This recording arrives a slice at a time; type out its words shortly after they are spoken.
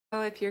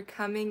if you're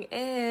coming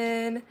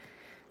in.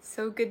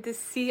 So good to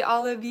see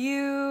all of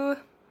you.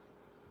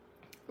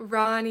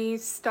 Ronnie,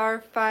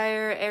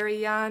 Starfire,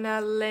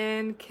 Ariana,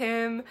 Lynn,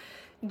 Kim,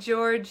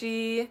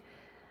 Georgie.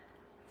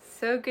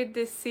 So good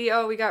to see.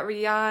 Oh, we got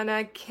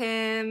Rihanna,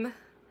 Kim,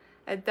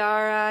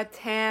 Adara,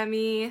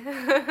 Tammy.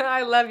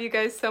 I love you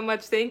guys so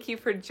much. Thank you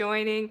for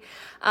joining.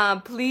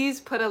 Please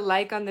put a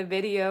like on the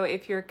video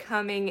if you're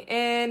coming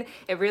in.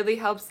 It really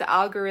helps the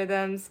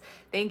algorithms.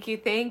 Thank you,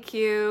 thank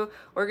you.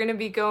 We're going to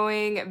be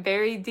going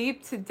very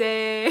deep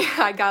today.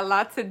 I got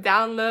lots of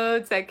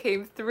downloads that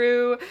came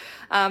through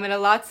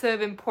and lots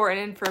of important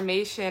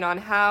information on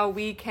how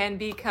we can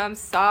become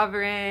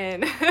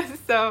sovereign.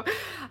 So,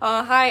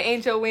 hi,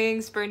 Angel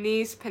Wings,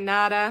 Bernice,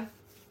 Panada.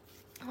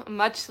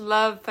 Much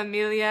love,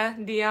 familia,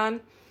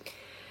 Dion.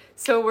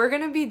 So we're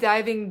going to be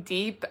diving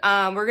deep.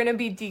 We're going to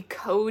be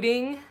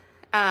decoding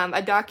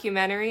a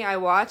documentary I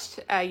watched.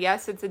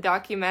 Yes, it's a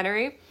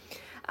documentary.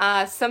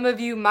 Some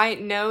of you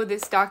might know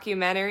this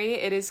documentary.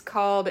 It is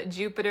called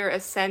Jupiter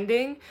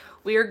Ascending.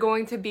 We are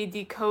going to be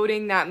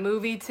decoding that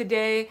movie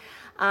today,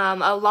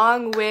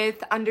 along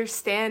with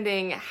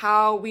understanding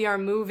how we are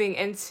moving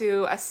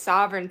into a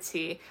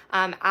sovereignty,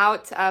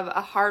 out of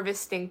a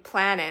harvesting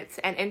planet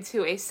and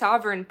into a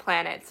sovereign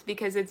planet,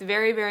 because it's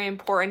very, very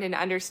important in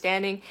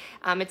understanding.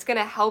 It's going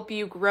to help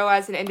you grow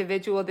as an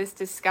individual, this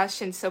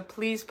discussion. So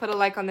please put a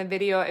like on the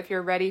video if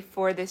you're ready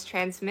for this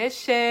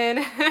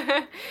transmission.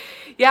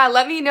 Yeah,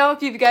 let me know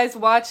if you guys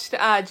watched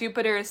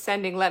Jupiter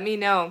Ascending. Let me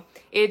know.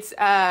 It's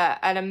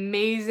an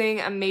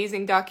amazing,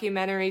 amazing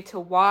documentary to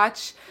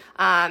watch.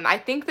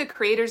 I think the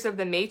creators of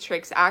The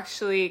Matrix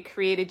actually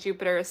created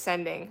Jupiter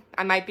Ascending.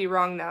 I might be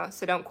wrong though,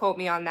 so don't quote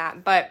me on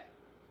that. But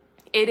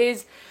it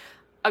is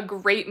a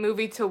great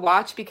movie to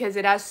watch because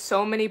it has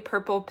so many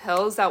purple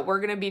pills that we're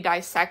going to be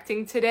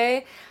dissecting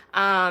today.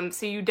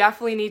 So you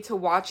definitely need to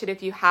watch it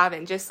if you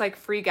haven't, just like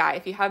Free Guy.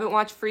 If you haven't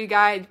watched Free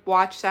Guy,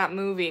 watch that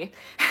movie.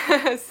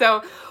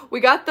 So we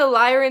got the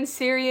Lyran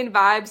Syrian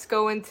vibes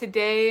going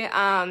today.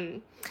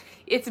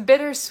 It's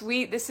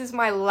bittersweet. This is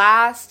my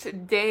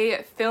last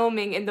day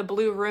filming in the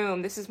blue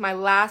room. This is my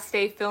last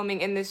day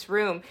filming in this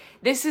room.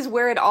 This is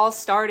where it all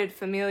started,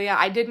 familia.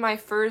 I did my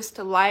first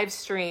live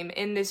stream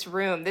in this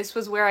room. This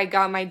was where I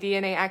got my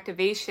DNA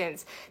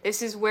activations.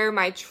 This is where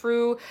my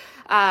true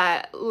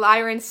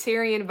Lyran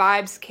Syrian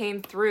vibes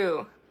came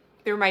through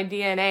my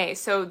DNA.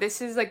 So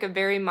this is like a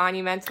very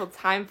monumental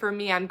time for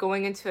me. I'm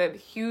going into a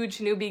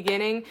huge new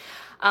beginning.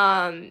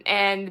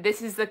 And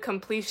this is the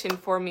completion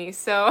for me.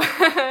 So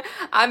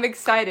I'm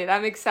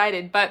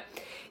excited. But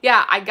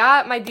yeah, I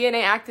got my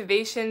DNA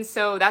activation.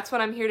 So that's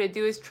what I'm here to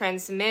do, is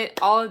transmit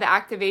all of the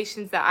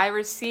activations that I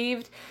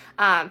received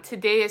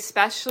today,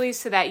 especially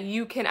so that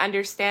you can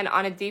understand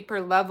on a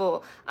deeper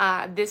level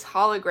this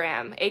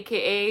hologram,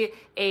 aka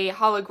a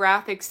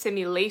holographic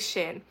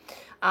simulation,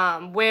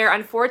 where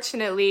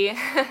unfortunately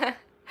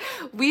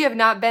we have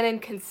not been in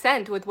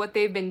consent with what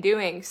they've been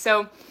doing.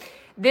 So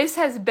this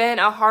has been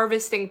a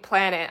harvesting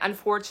planet.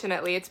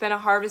 Unfortunately, it's been a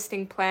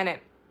harvesting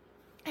planet.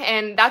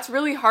 And that's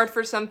really hard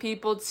for some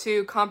people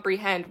to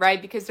comprehend,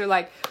 right? Because they're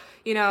like,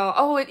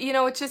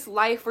 it's just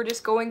life. We're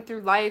just going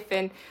through life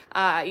and,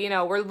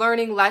 we're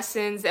learning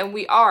lessons. And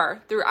we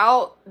are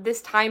throughout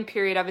this time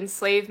period of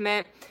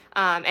enslavement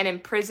and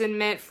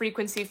imprisonment,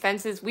 frequency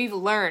fences. We've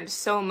learned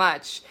so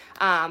much.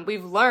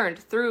 We've learned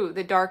through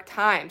the dark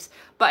times.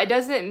 But it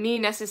doesn't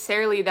mean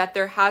necessarily that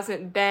there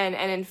hasn't been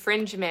an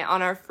infringement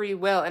on our free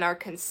will and our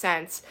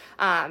consent,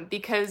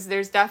 because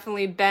there's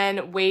definitely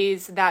been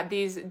ways that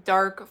these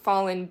dark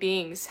fallen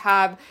beings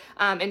have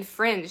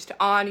infringed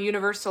on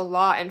universal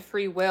law and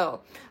free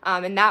will,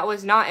 and that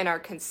was not in our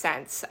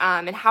consent.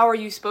 And how are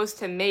you supposed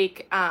to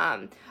make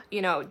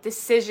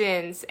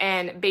decisions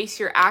and base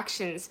your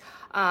actions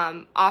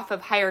off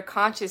of higher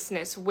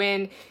consciousness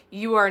when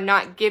you are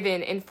not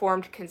given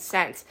informed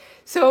consent?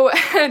 So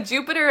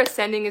Jupiter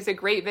Ascending is a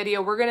great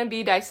video. We're going to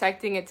be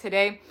dissecting it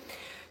today.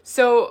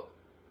 So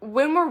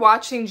when we're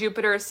watching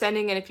Jupiter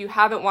Ascending, and if you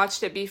haven't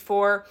watched it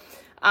before,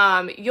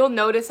 you'll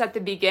notice at the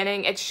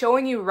beginning, it's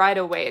showing you right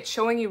away. It's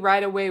showing you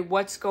right away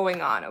what's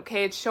going on,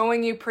 okay? It's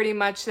showing you pretty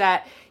much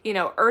that,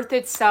 Earth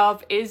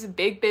itself is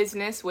big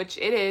business, which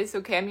it is,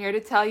 okay? I'm here to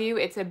tell you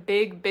it's a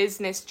big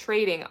business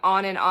trading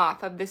on and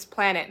off of this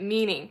planet,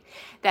 meaning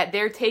that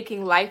they're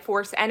taking life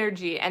force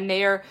energy and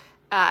they are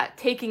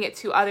taking it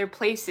to other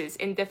places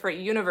in different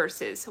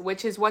universes,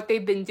 which is what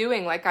they've been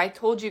doing, like I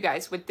told you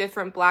guys, with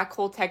different black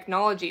hole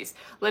technologies,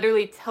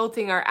 literally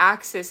tilting our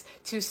axis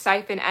to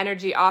siphon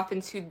energy off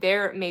into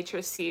their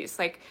matrices,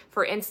 like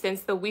for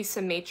instance the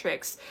Wisa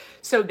matrix.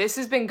 So this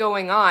has been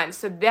going on.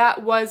 So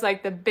that was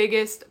like the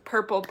biggest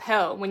purple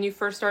pill when you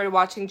first started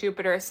watching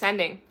Jupiter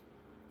Ascending.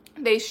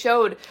 they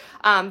showed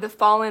the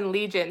fallen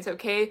legions,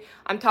 okay?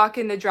 I'm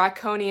talking the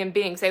draconian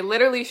beings. They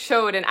literally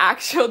showed an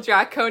actual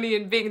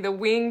draconian being, the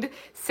winged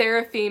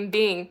seraphim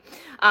being,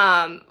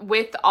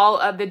 with all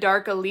of the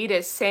dark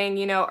elitists saying,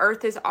 you know,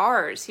 Earth is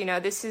ours, you know,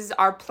 this is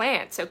our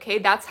plants, okay?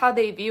 That's how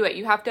they view it.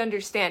 You have to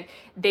understand,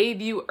 they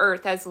view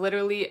Earth as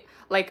literally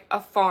like a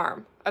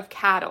farm of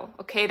cattle,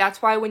 okay?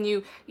 That's why when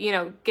you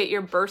know, get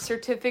your birth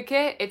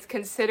certificate, it's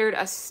considered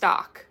a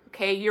stock.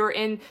 Okay, you're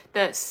in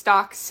the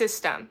stock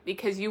system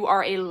because you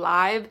are a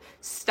live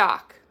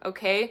stock,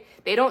 okay?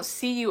 They don't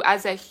see you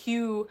as a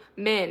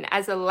human,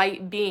 as a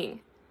light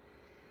being,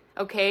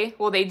 okay?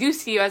 Well, they do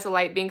see you as a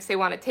light being because they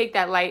want to take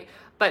that light,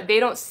 but they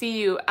don't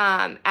see you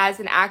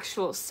as an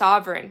actual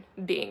sovereign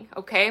being,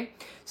 okay?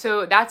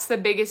 So that's the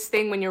biggest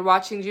thing when you're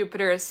watching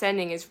Jupiter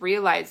ascending, is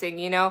realizing,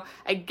 you know,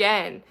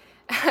 again,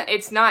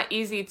 it's not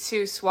easy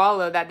to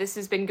swallow that this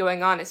has been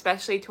going on,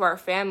 especially to our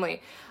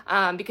family,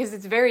 because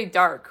it's very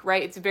dark,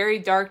 right? It's very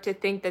dark to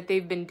think that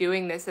they've been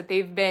doing this, that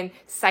they've been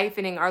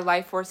siphoning our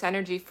life force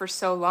energy for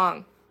so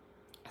long.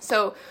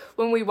 So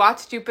when we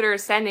watch Jupiter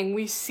ascending,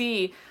 we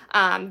see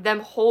them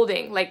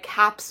holding like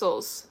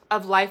capsules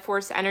of life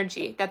force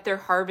energy that they're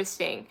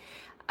harvesting.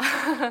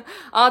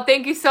 Oh,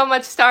 thank you so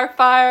much,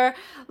 Starfire.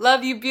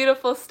 Love you,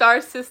 beautiful star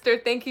sister.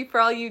 Thank you for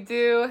all you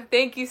do.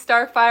 Thank you,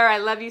 Starfire. I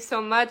love you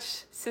so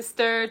much,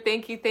 sister.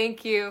 Thank you,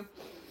 thank you.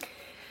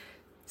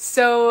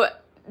 So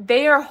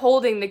they are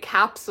holding the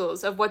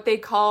capsules of what they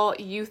call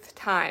youth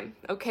time,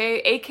 okay?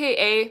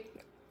 AKA,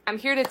 I'm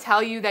here to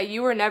tell you that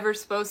you were never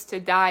supposed to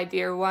die,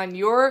 dear one.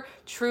 Your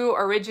true,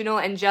 original,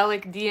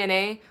 angelic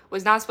DNA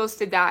was not supposed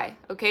to die,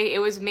 okay? It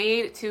was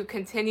made to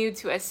continue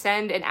to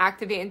ascend and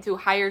activate into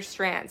higher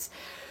strands.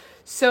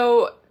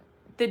 So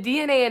the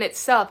DNA in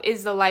itself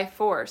is the life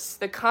force.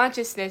 The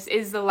consciousness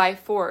is the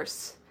life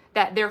force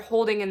that they're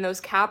holding in those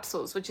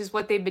capsules, which is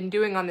what they've been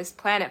doing on this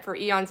planet for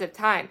eons of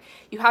time.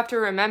 You have to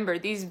remember,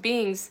 these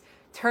beings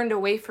turned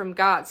away from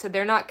God, so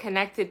they're not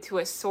connected to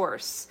a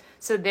source.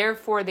 So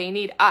therefore, they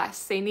need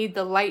us. They need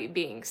the light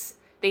beings.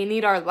 They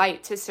need our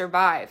light to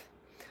survive,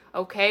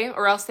 okay?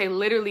 Or else they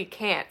literally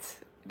can't.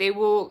 They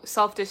will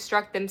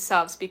self-destruct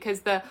themselves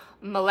because the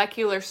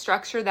molecular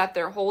structure that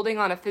they're holding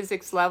on a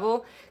physics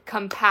level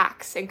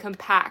compacts and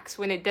compacts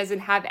when it doesn't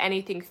have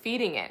anything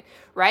feeding it,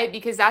 right?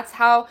 Because that's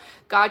how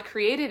God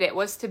created it,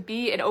 was to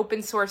be an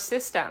open source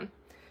system,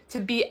 to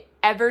be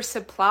ever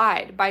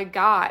supplied by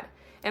God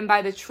and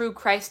by the true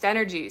Christ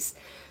energies.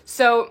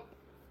 So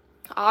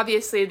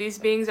obviously these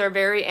beings are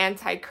very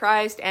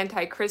anti-Christ,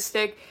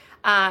 anti-Christic,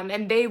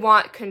 and they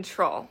want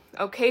control.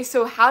 Okay,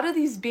 so how do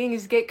these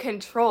beings get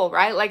control,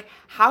 right? Like,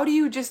 how do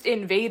you just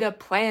invade a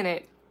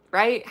planet,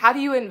 right? How do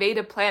you invade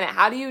a planet?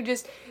 How do you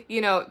just,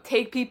 you know,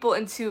 take people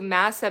into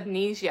mass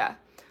amnesia?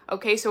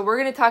 Okay, so we're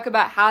going to talk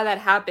about how that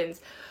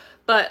happens.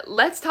 But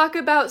let's talk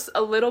about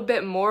a little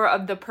bit more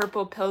of the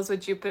purple pills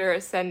with Jupiter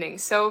ascending.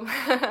 So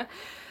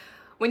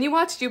when you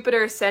watch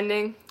Jupiter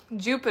ascending,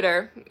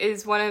 Jupiter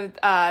is one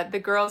of the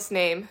girl's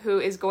name who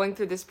is going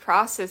through this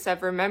process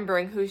of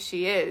remembering who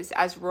she is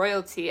as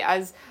royalty,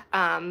 as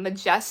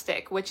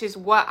majestic, which is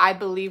what I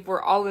believe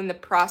we're all in the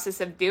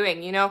process of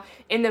doing. You know,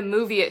 in the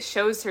movie, it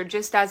shows her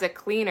just as a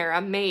cleaner, a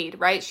maid,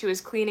 right? She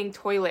was cleaning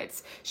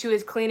toilets. She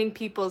was cleaning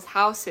people's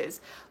houses.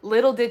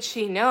 Little did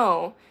she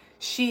know,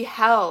 she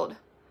held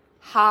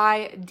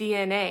high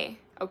DNA.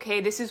 Okay,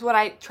 this is what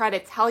I try to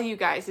tell you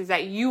guys, is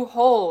that you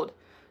hold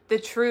the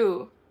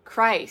true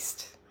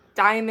Christ,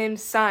 Diamond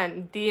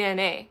Sun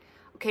DNA.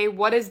 Okay,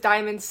 what does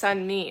Diamond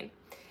Sun mean?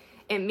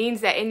 It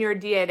means that in your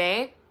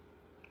DNA,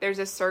 there's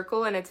a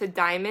circle and it's a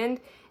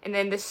diamond, and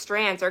then the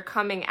strands are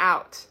coming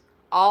out,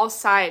 all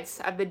sides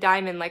of the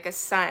diamond like a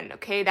sun.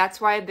 Okay, that's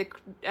why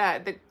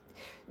the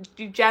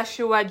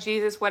Jeshua,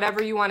 Jesus,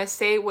 whatever you want to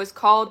say, was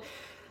called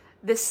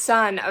the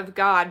Son of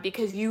God,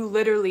 because you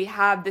literally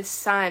have the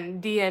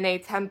Sun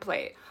DNA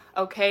template.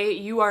 Okay,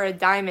 you are a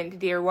diamond,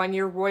 dear one.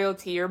 You're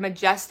royalty. You're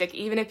majestic.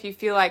 Even if you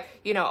feel like,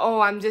 you know,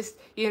 oh, I'm just,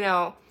 you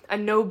know, a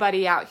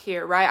nobody out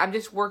here, right? I'm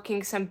just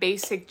working some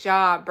basic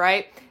job,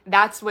 right?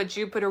 That's what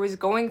Jupiter was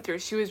going through.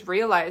 She was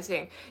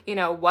realizing, you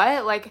know,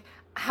 what? Like,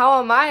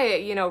 how am I,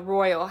 you know,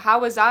 royal?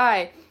 How was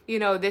I, you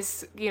know,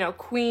 this, you know,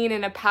 queen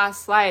in a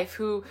past life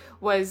who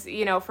was,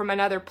 you know, from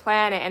another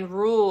planet and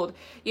ruled,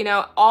 you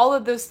know, all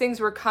of those things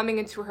were coming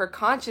into her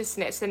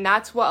consciousness. And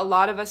that's what a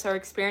lot of us are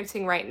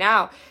experiencing right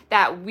now,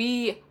 that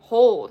we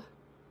hold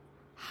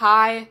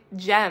high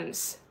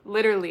gems,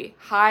 literally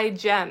high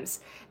gems,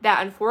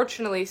 that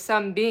unfortunately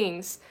some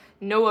beings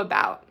know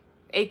about,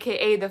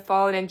 aka the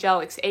fallen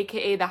angelics,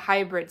 aka the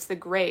hybrids, the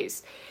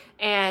grays.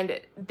 And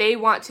they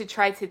want to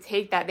try to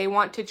take that. They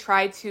want to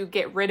try to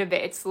get rid of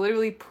it. It's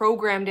literally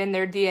programmed in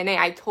their DNA.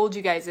 I told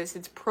you guys this.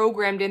 It's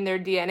programmed in their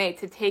DNA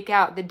to take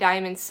out the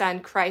Diamond Sun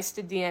Christ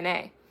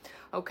DNA.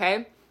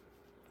 Okay?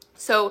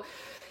 So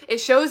it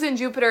shows in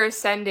Jupiter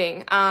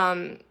ascending.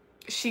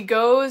 She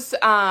goes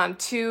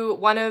to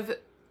one of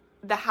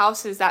the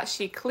houses that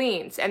she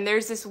cleans. And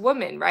there's this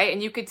woman, right?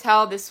 And you could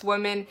tell this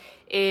woman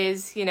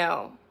is, you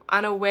know,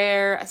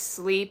 unaware,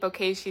 asleep,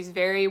 okay? She's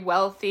very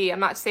wealthy. I'm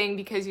not saying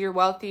because you're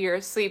wealthy, you're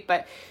asleep,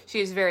 but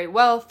she's very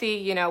wealthy,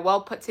 you know,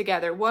 well put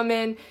together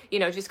woman, you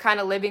know, just kind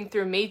of living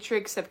through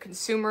matrix of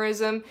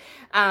consumerism.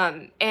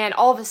 And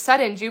all of a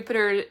sudden,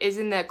 Jupiter is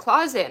in the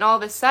closet, and all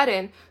of a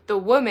sudden, the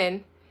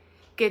woman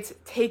gets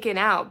taken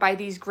out by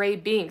these gray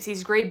beings.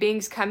 These gray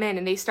beings come in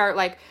and they start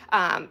like,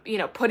 you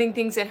know, putting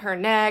things in her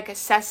neck,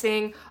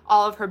 assessing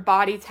all of her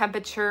body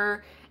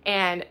temperature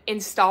and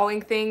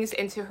installing things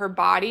into her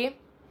body.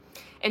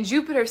 And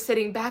Jupiter's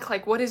sitting back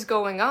like, what is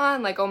going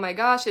on? Like, oh my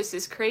gosh, this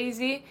is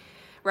crazy,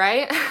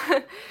 right?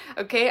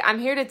 Okay, I'm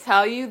here to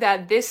tell you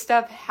that this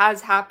stuff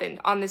has happened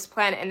on this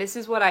planet. And this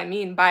is what I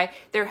mean by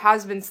there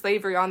has been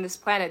slavery on this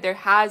planet. There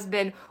has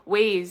been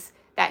ways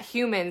that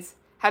humans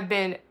have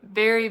been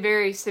very,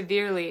 very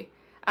severely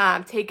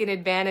taken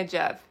advantage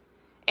of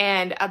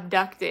and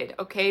abducted,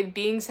 okay?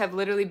 Beings have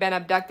literally been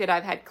abducted.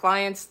 I've had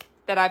clients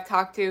that I've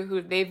talked to who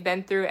they've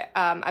been through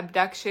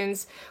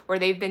abductions where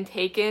they've been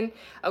taken,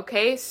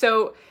 okay?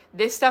 So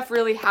this stuff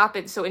really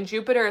happened. So in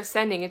Jupiter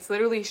ascending, it's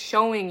literally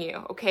showing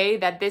you, okay,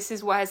 that this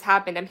is what has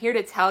happened. I'm here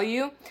to tell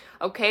you,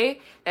 okay,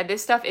 that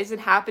this stuff isn't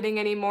happening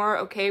anymore,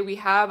 okay? We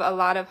have a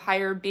lot of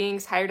higher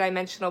beings, higher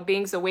dimensional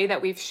beings. The way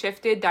that we've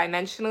shifted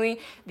dimensionally,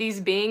 these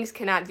beings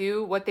cannot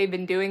do what they've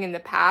been doing in the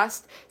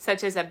past,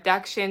 such as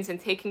abductions and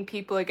taking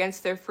people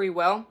against their free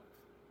will.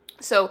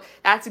 So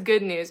that's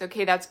good news,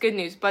 okay? That's good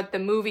news. But the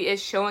movie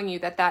is showing you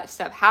that that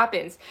stuff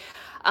happens.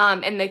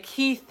 And the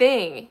key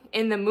thing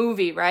in the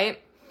movie,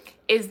 right,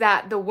 is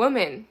that the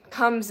woman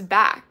comes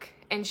back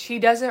and she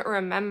doesn't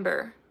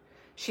remember.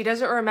 She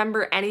doesn't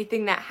remember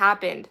anything that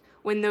happened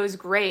when those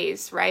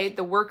grays, right,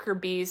 the worker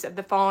bees of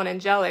the fallen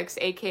angelics,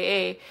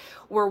 aka,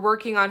 were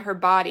working on her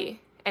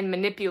body and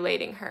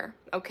manipulating her,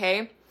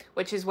 okay?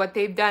 Which is what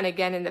they've done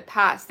again in the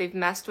past. They've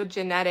messed with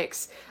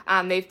genetics.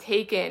 They've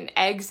taken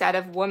eggs out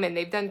of women.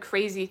 They've done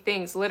crazy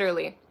things,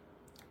 literally.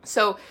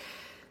 So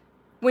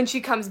when she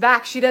comes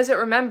back, she doesn't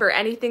remember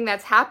anything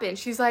that's happened.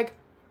 She's like,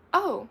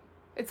 oh,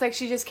 it's like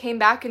she just came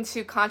back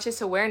into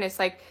conscious awareness.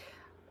 Like,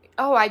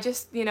 oh, I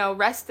just, you know,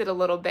 rested a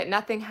little bit.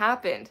 Nothing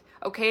happened.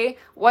 Okay.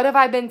 What have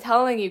I been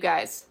telling you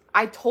guys?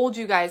 I told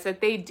you guys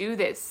that they do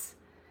this.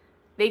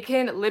 They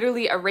can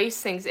literally erase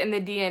things in the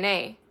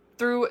DNA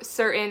through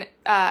certain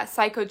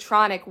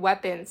psychotronic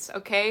weapons,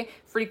 okay?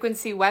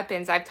 Frequency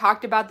weapons. I've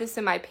talked about this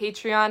in my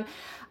Patreon.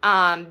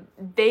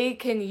 They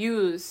can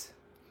use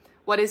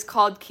what is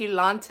called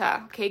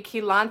Kilanta, okay?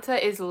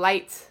 Kilanta is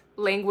light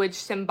language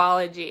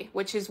symbology,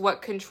 which is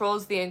what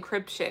controls the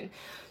encryption.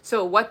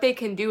 So what they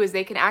can do is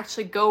they can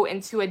actually go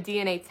into a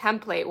DNA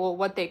template. Well,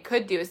 what they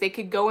could do is they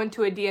could go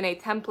into a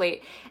DNA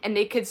template and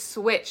they could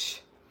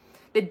switch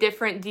the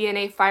different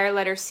DNA fire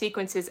letter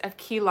sequences of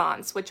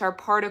chelons, which are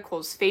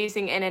particles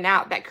phasing in and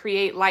out that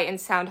create light and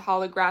sound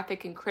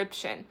holographic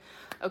encryption.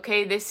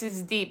 Okay, this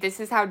is deep. This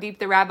is how deep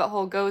the rabbit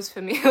hole goes,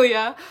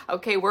 familia.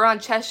 Okay, we're on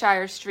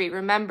Cheshire Street.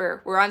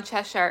 Remember, we're on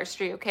Cheshire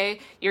Street, okay?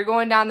 You're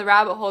going down the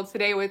rabbit hole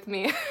today with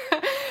me.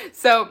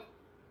 So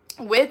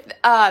with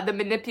the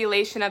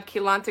manipulation of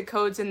Kilanta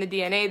codes in the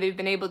DNA, they've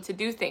been able to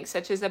do things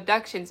such as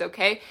abductions,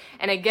 okay?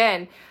 And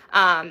again,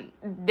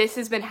 this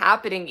has been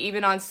happening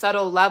even on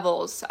subtle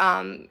levels,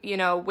 you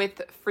know,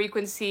 with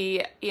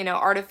frequency, you know,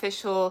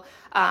 artificial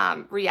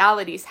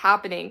realities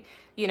happening,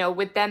 you know,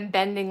 with them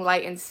bending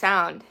light and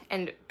sound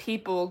and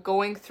people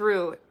going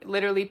through,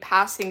 literally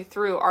passing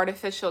through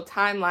artificial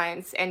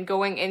timelines and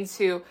going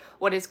into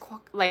what is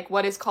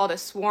called a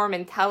swarm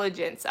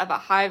intelligence of a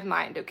hive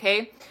mind,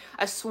 okay?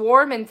 A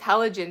swarm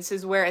intelligence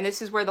is where, and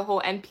this is where the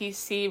whole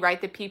NPC,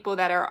 right, the people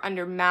that are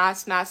under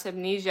mass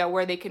amnesia,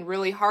 where they can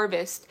really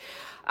harvest,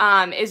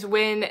 is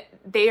when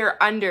they are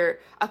under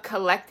a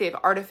collective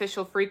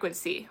artificial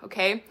frequency,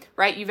 okay?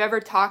 Right? You've ever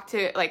talked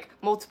to like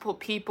multiple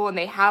people and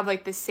they have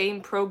like the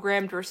same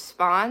programmed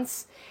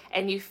response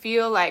and you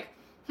feel like,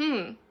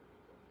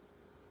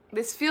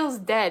 this feels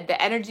dead.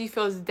 The energy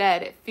feels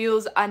dead. It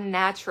feels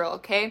unnatural,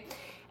 okay?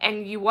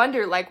 And you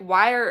wonder like,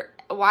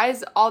 why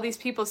is all these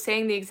people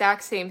saying the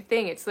exact same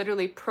thing? It's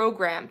literally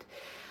programmed.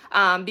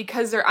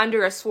 Because they're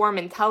under a swarm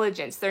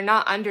intelligence. They're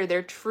not under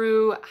their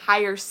true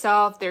higher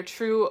self, their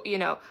true, you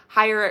know,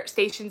 higher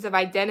stations of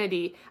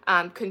identity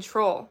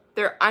control.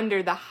 They're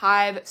under the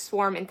hive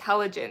swarm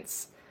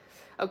intelligence.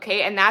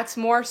 Okay, and that's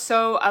more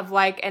so of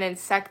like an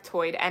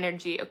insectoid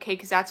energy, okay,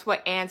 because that's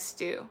what ants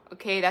do.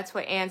 Okay, that's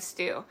what ants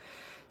do.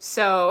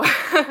 So,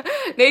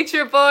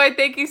 Nature Boy,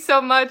 thank you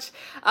so much.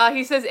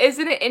 He says,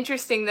 isn't it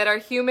interesting that our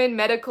human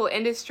medical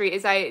industry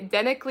is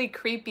identically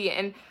creepy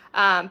and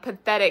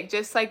pathetic,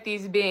 just like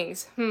these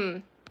beings?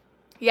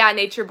 Yeah,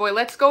 Nature Boy,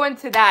 let's go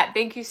into that.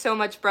 Thank you so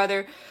much,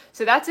 brother.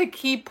 So that's a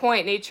key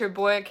point, Nature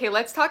Boy. Okay,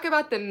 let's talk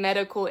about the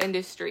medical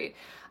industry.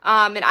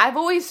 And I've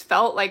always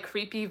felt like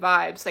creepy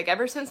vibes. Like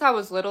ever since I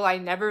was little, I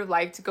never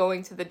liked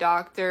going to the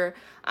doctor.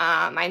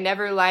 I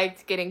never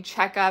liked getting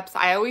checkups.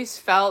 I always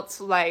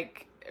felt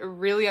like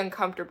really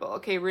uncomfortable,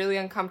 okay, really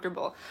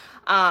uncomfortable.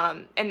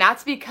 And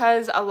that's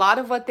because a lot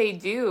of what they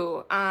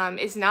do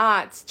is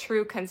not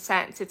true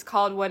consent. It's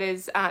called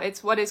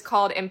it's what is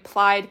called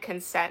implied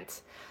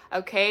consent.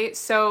 Okay,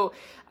 so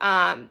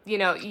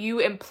you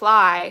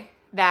imply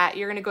that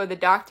you're going to go to the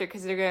doctor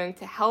because they're going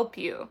to help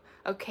you.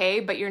 Okay,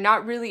 but you're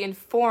not really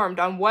informed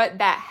on what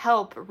that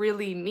help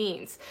really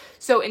means.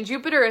 So in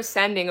Jupiter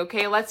ascending,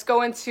 okay, let's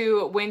go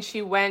into when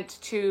she went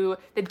to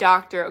the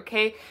doctor,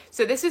 okay?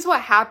 So this is what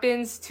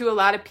happens to a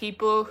lot of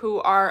people who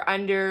are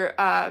under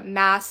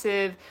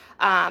massive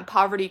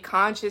poverty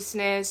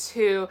consciousness,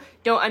 who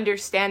don't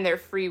understand their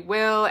free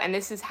will, and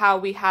this is how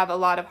we have a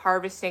lot of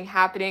harvesting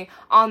happening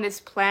on this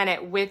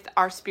planet with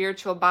our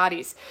spiritual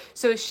bodies.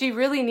 So she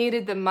really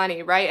needed the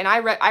money, right? And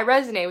I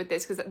resonate with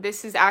this because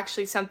this is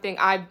actually something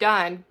I've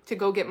done to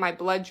go get my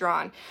blood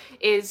drawn.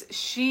 Is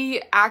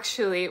she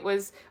actually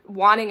was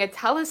wanting a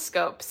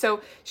telescope.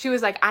 So she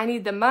was like, I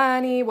need the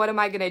money, what am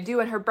I gonna do?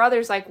 And her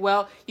brother's like,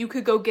 well, you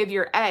could go give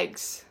your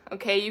eggs.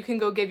 Okay, you can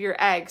go give your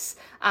eggs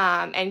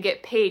and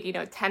get paid,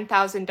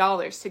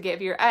 $10,000 to give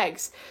your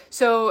eggs.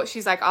 So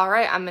she's like, all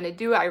right, I'm going to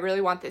do it. I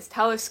really want this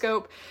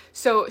telescope.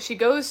 So she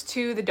goes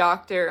to the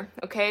doctor,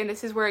 okay, and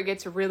this is where it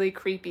gets really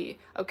creepy,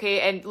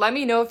 okay? And let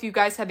me know if you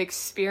guys have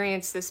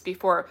experienced this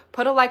before.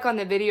 Put a like on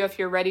the video if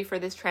you're ready for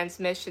this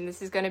transmission.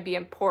 This is going to be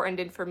important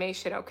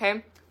information,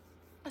 okay?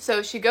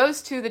 So she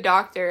goes to the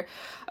doctor,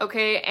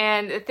 okay,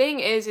 and the thing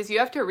is you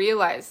have to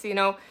realize,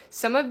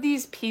 some of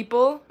these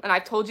people, and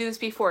I've told you this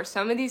before,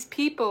 some of these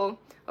people,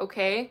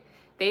 okay,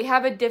 they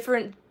have a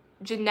different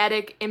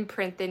genetic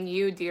imprint than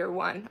you, dear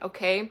one,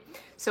 okay?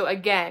 So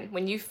again,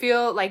 when you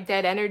feel like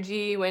dead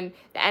energy, when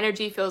the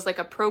energy feels like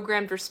a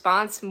programmed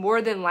response,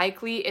 more than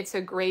likely it's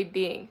a gray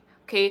being.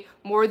 Okay,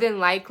 more than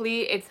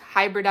likely it's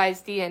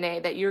hybridized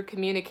DNA that you're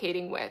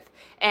communicating with.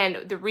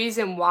 And the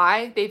reason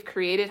why they've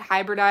created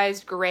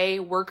hybridized gray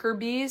worker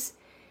bees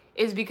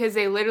is because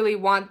they literally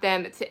want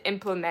them to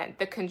implement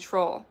the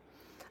control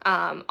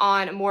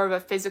on more of a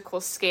physical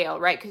scale,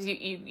 right? Because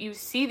you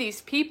see these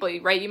people,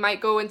 right? You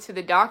might go into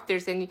the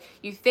doctors and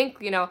you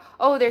think,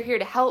 oh, they're here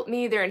to help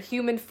me. They're in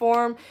human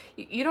form.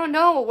 You don't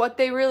know what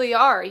they really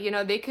are.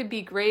 They could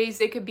be grays.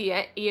 They could be,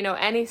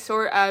 any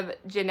sort of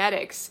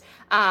genetics.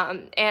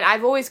 And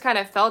I've always kind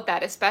of felt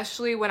that,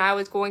 especially when I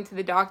was going to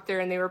the doctor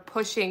and they were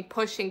pushing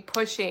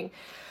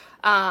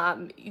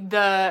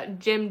the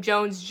Jim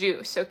Jones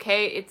juice,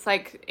 okay?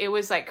 It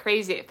was like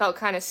crazy. It felt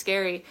kind of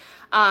scary.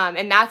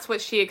 And that's what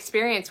she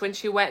experienced when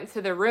she went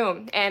into the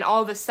room. And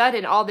all of a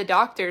sudden, all the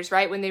doctors,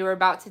 right, when they were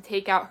about to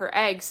take out her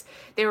eggs,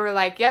 they were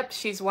like, yep,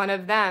 she's one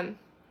of them.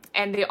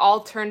 And they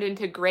all turned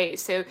into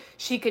grays. So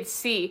she could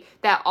see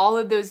that all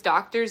of those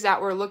doctors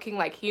that were looking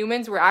like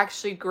humans were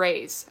actually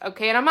grays,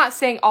 okay? And I'm not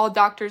saying all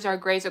doctors are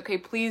grays, okay?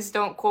 Please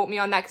don't quote me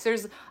on that, because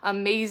there's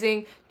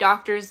amazing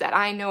doctors that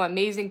I know,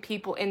 amazing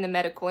people in the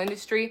medical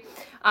industry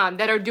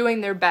that are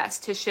doing their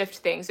best to shift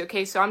things,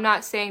 okay? So I'm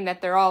not saying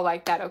that they're all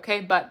like that, okay?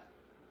 But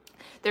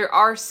there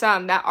are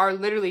some that are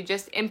literally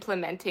just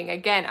implementing,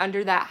 again,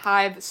 under that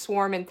hive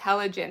swarm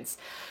intelligence.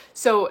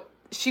 So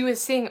she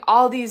was seeing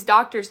all these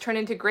doctors turn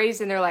into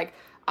grays, and they're like,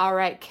 all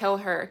right, kill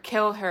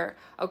her,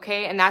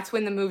 okay? And that's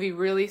when the movie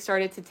really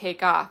started to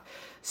take off.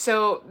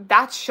 So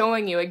that's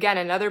showing you, again,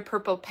 another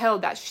purple pill,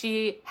 that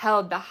she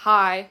held the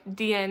high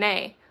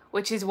DNA,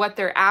 which is what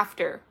they're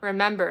after.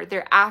 Remember,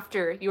 they're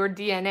after your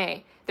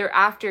DNA. They're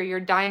after your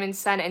Diamond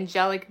Sun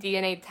Angelic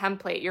DNA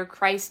template, your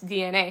Christ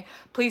DNA.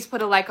 Please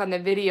put a like on the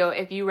video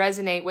if you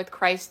resonate with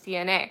Christ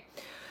DNA.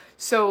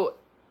 So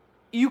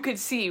you could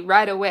see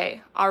right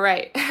away, all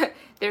right,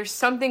 there's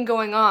something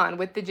going on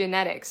with the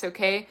genetics,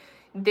 okay?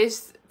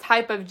 This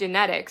type of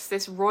genetics,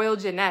 this royal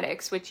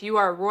genetics, which you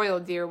are royal,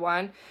 dear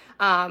one,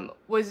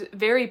 was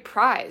very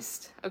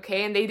prized,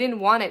 okay? And they didn't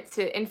want it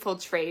to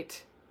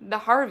infiltrate the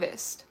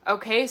harvest,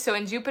 okay? So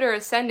in Jupiter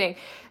ascending,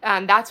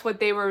 that's what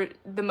they were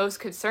the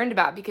most concerned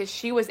about, because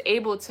she was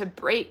able to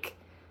break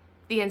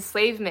the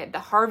enslavement, the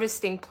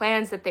harvesting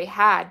plans that they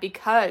had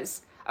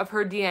because of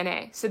her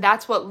DNA. So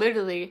that's what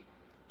literally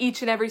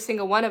each and every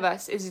single one of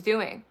us is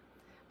doing,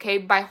 okay?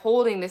 By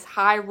holding this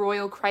high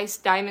royal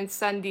Christ Diamond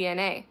Sun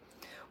DNA,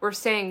 we're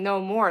saying no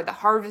more. The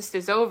harvest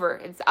is over.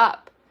 It's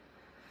up.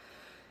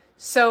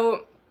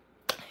 So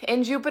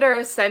in Jupiter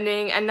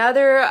ascending,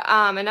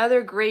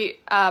 another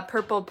great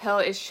purple pill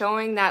is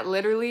showing that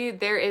literally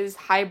there is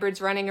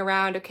hybrids running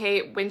around,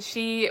 okay? When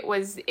she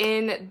was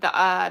in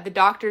the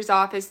doctor's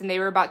office and they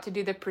were about to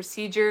do the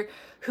procedure,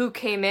 who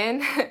came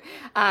in?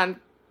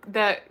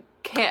 The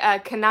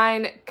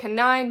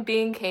canine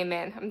being came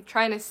in. I'm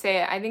trying to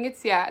say it. I think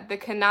it's, the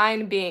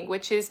canine being,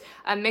 which is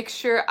a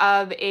mixture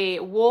of a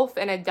wolf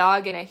and a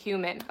dog and a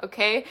human,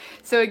 okay?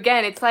 So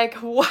again, it's like,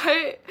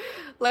 what?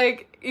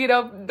 Like,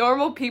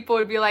 normal people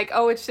would be like,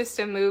 oh, it's just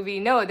a movie.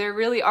 No, there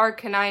really are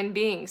canine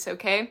beings,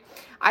 okay?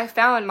 I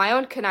found my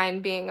own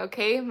canine being,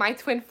 okay? My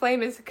twin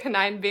flame is a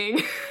canine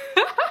being.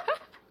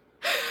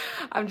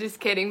 I'm just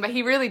kidding, but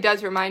he really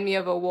does remind me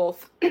of a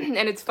wolf. And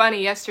it's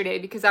funny yesterday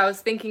because I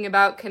was thinking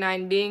about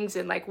canine beings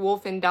and like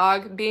wolf and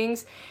dog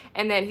beings,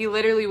 and then he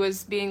literally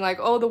was being like,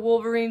 oh, the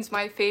Wolverine's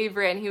my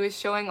favorite, and he was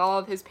showing all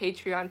of his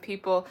Patreon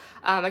people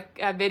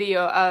a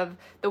video of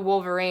the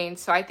Wolverine.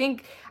 So I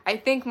think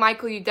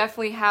Michael, you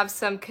definitely have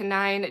some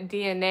canine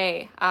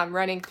DNA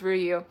running through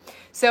you.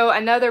 So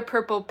another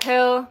purple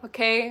pill,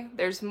 okay?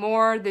 There's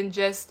more than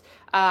just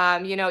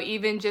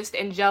even just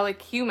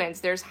angelic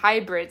humans. There's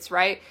hybrids,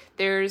 right?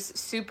 There's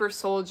super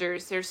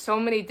soldiers. There's so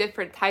many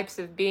different types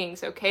of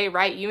beings, okay,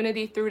 right?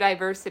 Unity through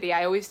diversity.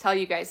 I always tell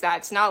you guys that.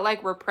 It's not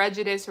like we're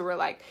prejudiced or we're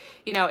like,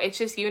 it's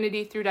just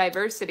unity through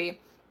diversity.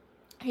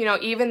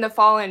 Even the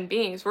fallen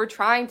beings, we're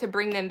trying to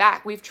bring them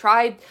back. We've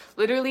tried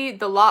literally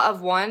the law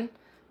of one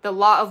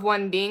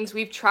beings.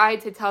 We've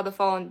tried to tell the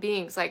fallen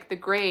beings, like the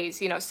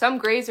Greys, some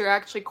Greys are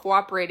actually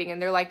cooperating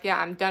and they're like, yeah,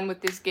 I'm done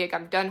with this gig.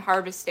 I'm done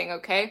harvesting,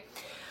 okay?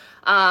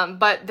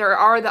 But there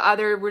are the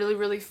other really,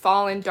 really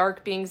fallen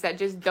dark beings that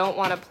just don't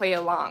want to play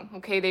along,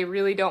 okay? They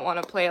really don't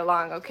want to play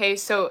along, okay?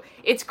 So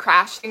it's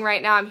crashing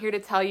right now. I'm here to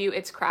tell you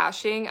it's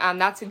crashing.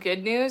 That's a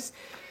good news,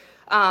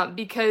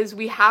 because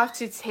we have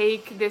to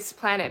take this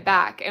planet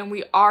back, and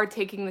we are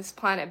taking this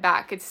planet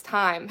back. It's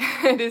time.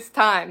 It is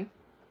time.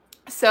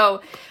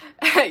 So,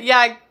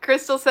 yeah,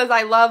 Crystal says,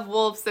 I love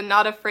wolves and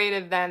not afraid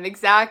of them.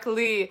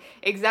 Exactly.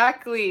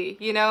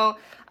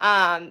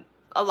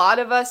 A lot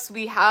of us,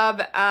 we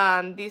have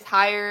these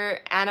higher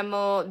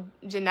animal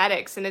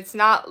genetics, and it's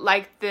not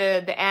like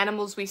the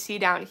animals we see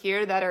down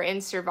here that are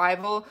in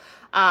survival.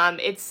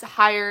 It's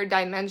higher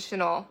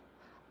dimensional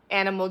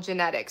animal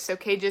genetics,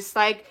 okay? Just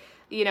like,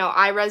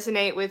 I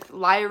resonate with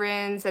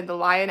Lyrans and the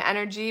lion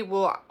energy.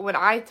 Well, when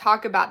I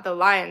talk about the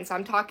lions,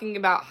 I'm talking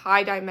about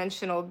high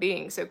dimensional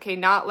beings, okay?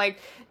 Not like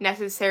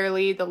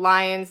necessarily the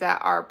lions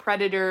that are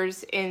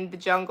predators in the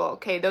jungle,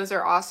 okay? Those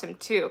are awesome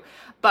too.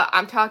 But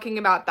I'm talking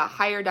about the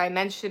higher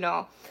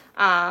dimensional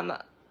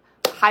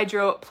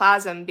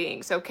hydroplasm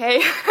beings,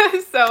 okay?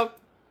 So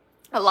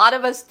a lot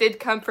of us did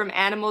come from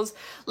animals.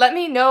 Let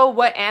me know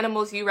what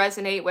animals you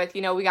resonate with.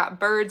 We got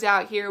birds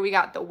out here. We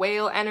got the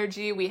whale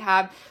energy. We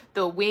have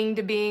the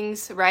winged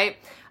beings, right?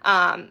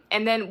 And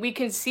then we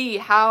can see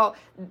how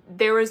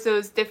there was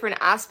those different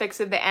aspects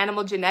of the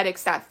animal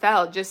genetics that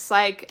fell, just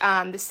like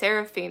the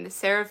seraphim, the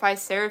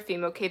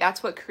seraphim, okay?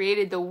 That's what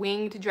created the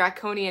winged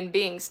draconian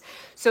beings.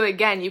 So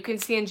again, you can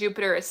see in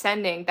Jupiter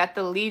ascending that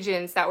the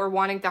legions that were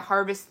wanting to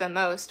harvest the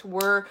most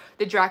were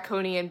the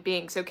draconian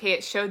beings, okay?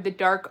 It showed the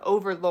dark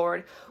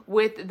overlord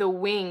with the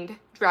winged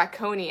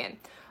draconian,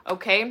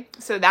 okay?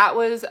 So that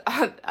was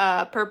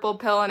a purple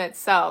pill in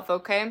itself,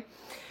 okay?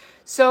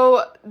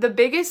 So the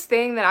biggest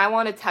thing that I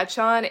want to touch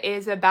on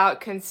is about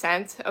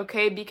consent,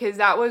 okay? Because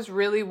that was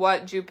really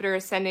what Jupiter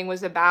ascending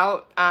was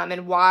about,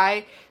 and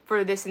why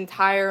for this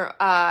entire,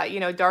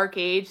 dark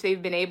age,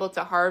 they've been able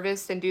to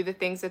harvest and do the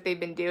things that they've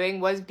been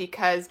doing was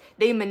because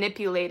they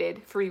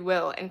manipulated free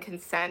will and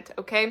consent,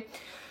 okay?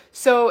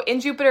 So in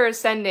Jupiter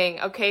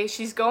ascending, okay,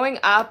 she's going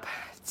up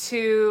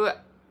to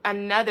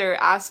another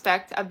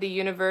aspect of the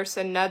universe,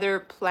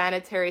 another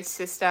planetary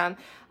system,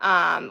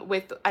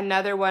 with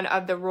another one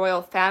of the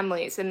royal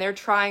families, and they're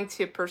trying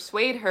to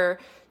persuade her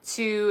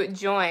to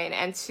join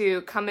and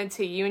to come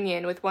into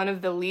union with one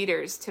of the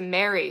leaders, to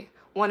marry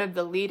one of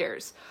the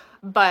leaders.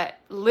 But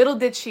little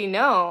did she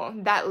know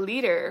that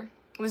leader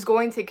was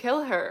going to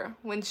kill her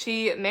when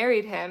she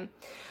married him.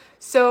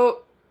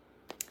 So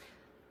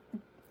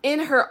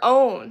in her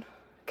own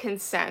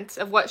consent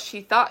of what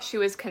she thought she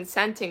was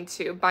consenting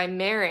to by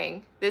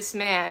marrying this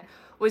man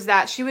was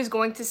that she was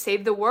going to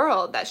save the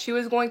world, that she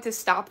was going to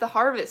stop the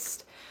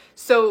harvest.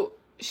 So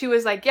she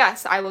was like,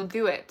 yes, I will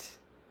do it.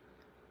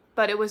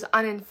 But it was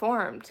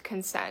uninformed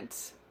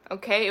consent,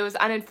 okay? It was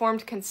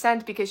uninformed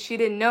consent because she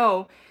didn't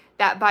know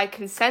that by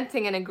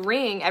consenting and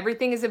agreeing,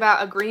 everything is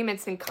about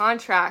agreements and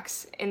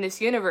contracts in this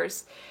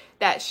universe,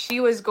 that she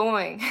was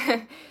going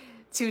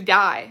to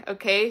die,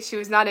 okay? She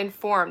was not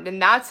informed.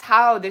 And that's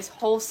how this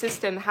whole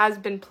system has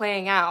been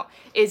playing out,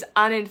 is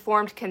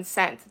uninformed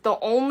consent. The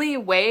only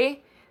way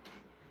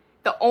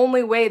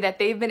that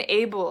they've been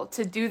able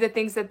to do the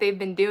things that they've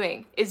been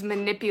doing is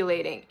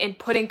manipulating and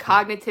putting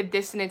cognitive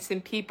dissonance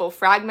in people,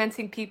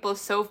 fragmenting people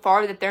so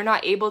far that they're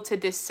not able to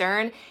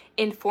discern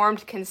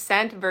informed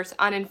consent versus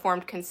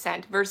uninformed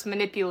consent versus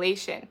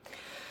manipulation.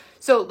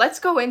 So let's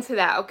go into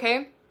that,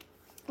 okay?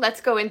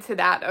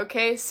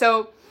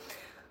 So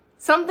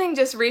something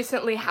just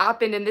recently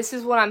happened, and this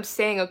is what I'm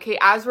saying, okay?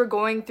 As we're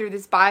going through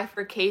this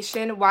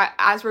bifurcation,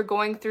 as we're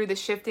going through the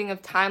shifting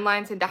of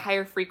timelines into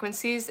higher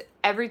frequencies,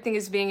 everything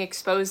is being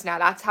exposed now.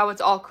 That's how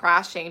it's all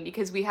crashing,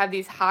 because we have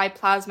these high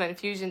plasma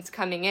infusions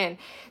coming in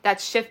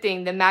that's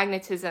shifting the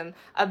magnetism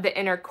of the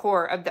inner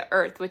core of the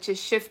earth, which is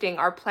shifting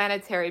our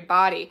planetary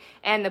body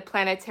and the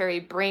planetary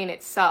brain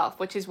itself,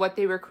 which is what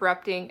they were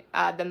corrupting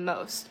the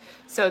most.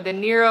 So the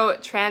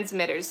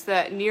neurotransmitters,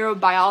 the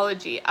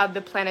neurobiology of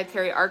the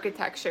planetary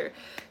architecture.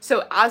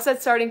 So as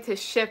that's starting to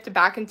shift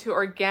back into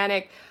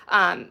organic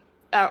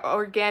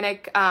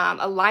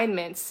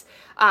alignments.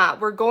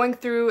 We're going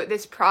through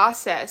this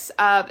process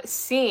of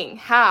seeing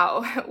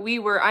how we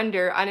were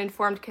under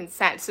uninformed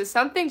consent. So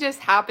something just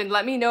happened.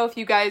 Let me know if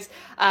you guys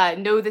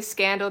know the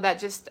scandal that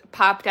just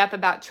popped up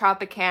about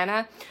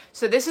Tropicana.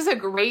 So this is a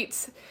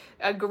great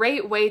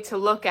way to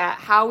look at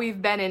how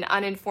we've been in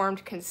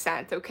uninformed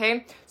consent,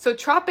 okay? So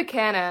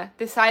Tropicana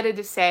decided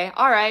to say,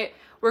 all right,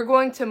 we're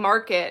going to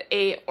market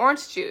a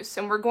orange juice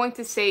and we're going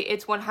to say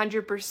it's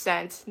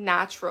 100%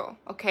 natural,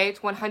 okay?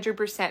 It's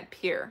 100%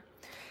 pure,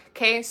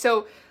 okay?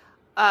 So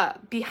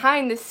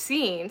behind the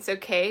scenes,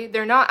 okay,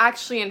 they're not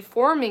actually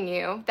informing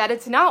you that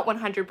it's not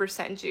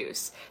 100%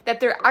 juice, that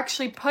they're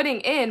actually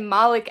putting in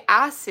malic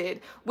acid,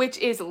 which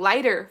is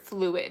lighter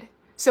fluid.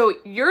 So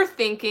you're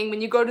thinking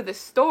when you go to the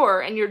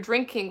store and you're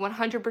drinking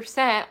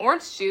 100%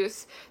 orange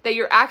juice that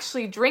you're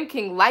actually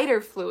drinking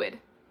lighter fluid.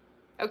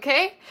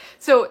 Okay?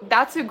 So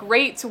that's a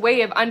great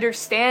way of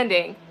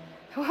understanding.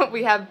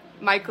 We have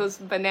Michael's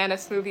banana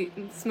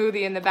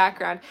smoothie in the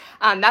background.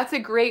 That's a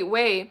great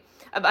way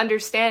of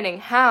understanding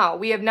how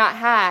we have not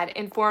had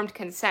informed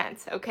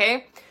consent.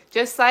 Okay?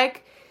 Just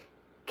like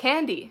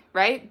candy,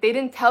 right? They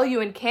didn't tell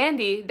you in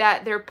candy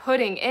that they're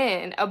putting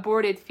in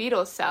aborted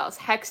fetal cells,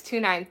 Hex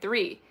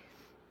 293.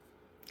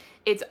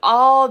 It's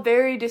all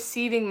very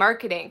deceiving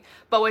marketing.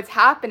 But what's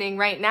happening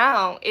right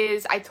now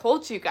is, I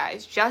told you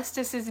guys,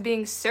 justice is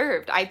being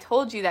served. I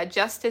told you that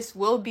justice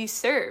will be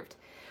served.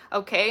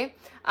 Okay?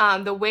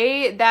 The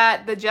way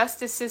that the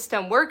justice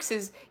system works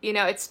is,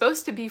 it's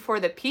supposed to be for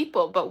the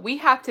people, but we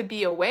have to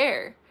be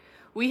aware.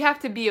 We have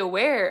to be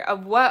aware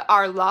of what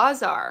our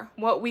laws are,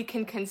 what we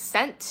can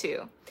consent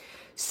to.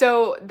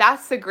 So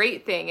that's the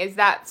great thing, is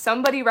that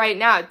somebody right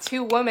now,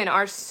 2 women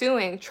are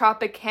suing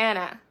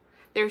Tropicana.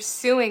 They're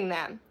suing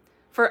them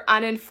for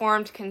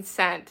uninformed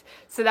consent.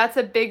 So that's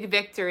a big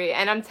victory.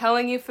 And I'm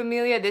telling you,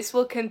 familia, this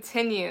will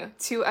continue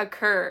to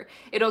occur.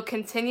 It'll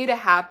continue to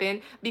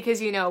happen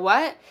because you know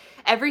what?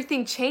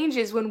 Everything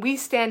changes when we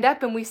stand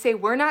up and we say,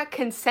 we're not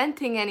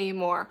consenting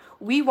anymore.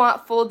 We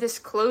want full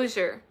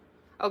disclosure.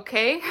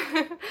 Okay?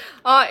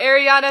 Oh,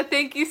 Ariana,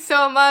 thank you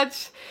so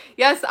much.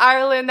 Yes,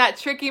 Ireland, that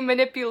tricky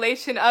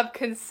manipulation of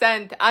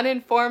consent,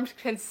 uninformed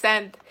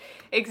consent.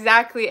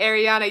 Exactly,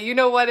 Ariana. You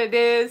know what it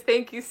is.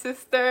 Thank you,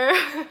 sister.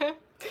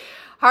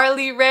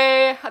 Harley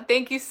Ray,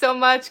 thank you so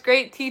much.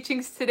 Great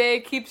teachings today.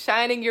 Keep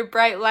shining your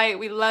bright light.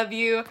 We love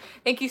you.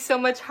 Thank you so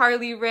much,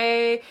 Harley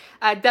Ray.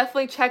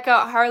 Definitely check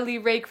out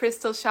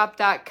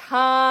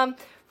harleyraycrystalshop.com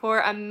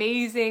for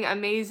amazing,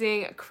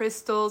 amazing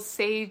crystals,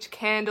 sage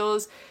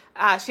candles.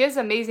 She has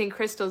amazing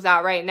crystals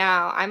out right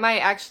now. I might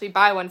actually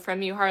buy one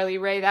from you, Harley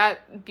Ray.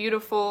 That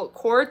beautiful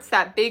quartz,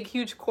 that big,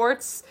 huge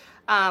quartz,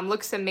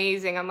 looks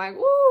amazing. I'm like,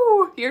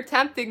 woo, you're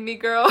tempting me,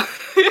 girl.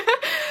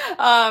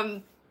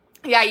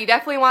 Yeah, you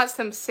definitely want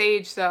some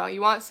sage, though.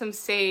 You want some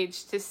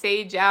sage to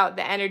sage out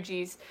the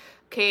energies.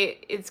 Okay,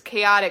 it's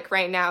chaotic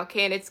right now,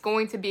 okay? And it's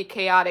going to be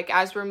chaotic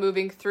as we're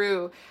moving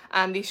through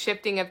these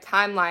shifting of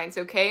timelines,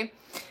 okay?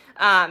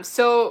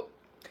 So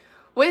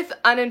with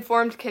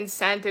uninformed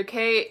consent,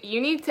 okay, you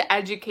need to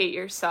educate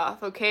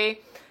yourself, okay?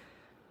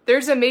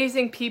 There's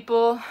amazing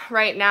people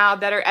right now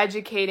that are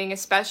educating,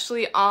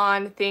 especially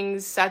on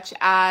things such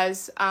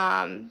as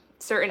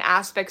certain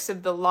aspects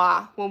of the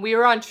law. When we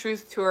were on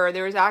Truth Tour,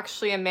 there was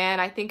actually a man,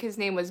 I think his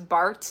name was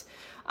Bart.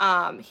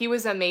 He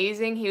was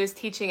amazing. He was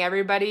teaching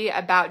everybody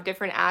about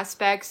different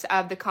aspects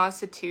of the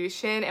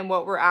Constitution and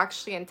what we're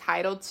actually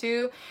entitled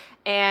to.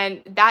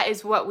 And that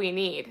is what we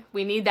need.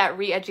 We need that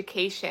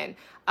re-education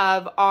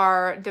of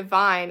our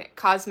divine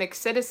cosmic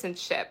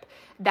citizenship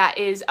that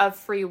is of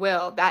free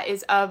will, that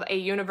is of a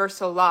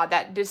universal law,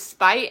 that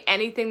despite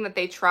anything that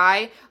they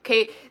try,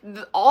 okay,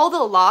 all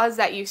the laws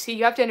that you see,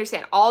 you have to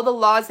understand, all the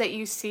laws that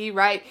you see,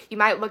 right, you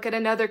might look at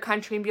another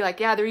country and be like,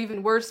 yeah, they're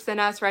even worse than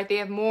us, right, they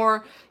have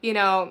more,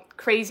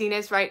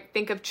 craziness, right,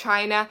 think of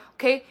China,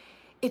 okay,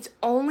 it's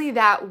only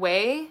that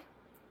way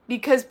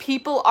because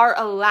people are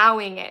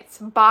allowing it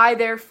by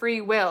their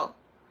free will.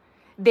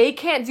 They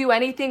can't do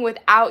anything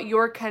without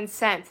your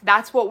consent.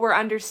 That's what we're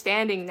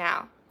understanding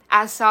now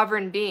as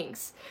sovereign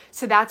beings.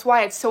 So that's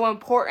why it's so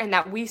important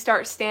that we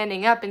start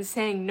standing up and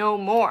saying no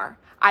more.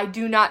 I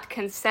do not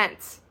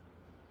consent.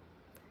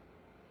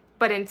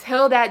 But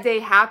until that day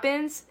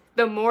happens,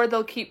 the more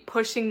they'll keep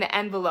pushing the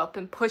envelope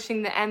and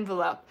pushing the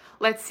envelope.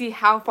 Let's see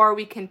how far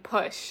we can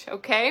push,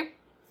 okay?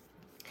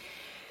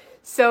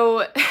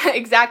 So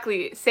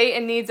exactly,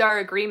 Satan needs our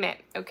agreement,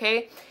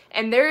 okay?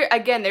 And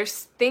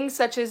there's things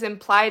such as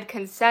implied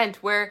consent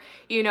where,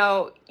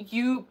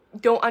 you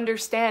don't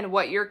understand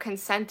what you're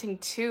consenting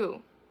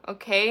to,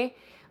 okay?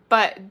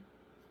 But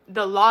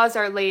the laws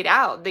are laid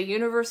out. The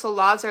universal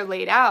laws are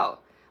laid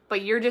out,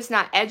 but you're just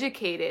not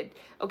educated,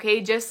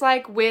 okay? Just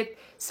like with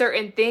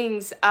certain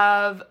things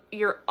of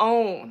your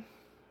own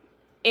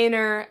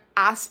inner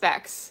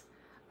aspects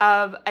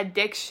of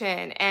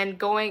addiction and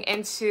going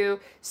into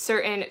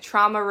certain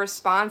trauma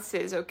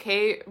responses,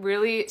 okay?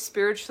 Really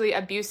spiritually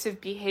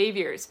abusive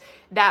behaviors,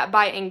 that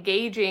by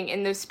engaging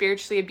in those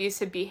spiritually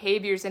abusive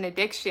behaviors and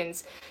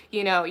addictions,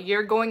 you know,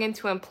 you're going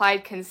into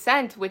implied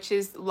consent, which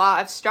is law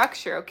of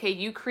structure, okay?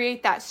 You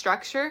create that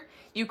structure.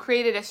 You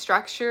created a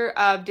structure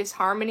of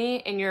disharmony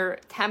in your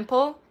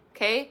temple,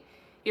 okay?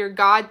 Your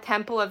God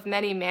temple of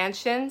many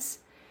mansions.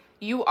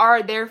 You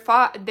are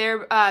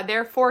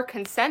therefore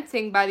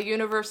consenting by the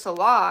universal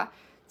law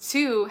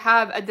to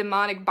have a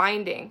demonic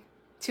binding,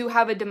 to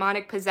have a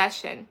demonic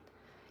possession.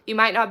 You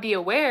might not be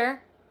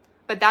aware,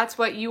 but that's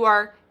what you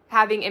are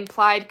having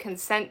implied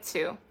consent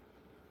to.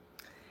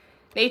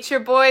 Nature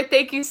Boy,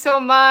 thank you so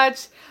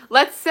much.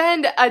 Let's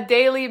send a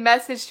daily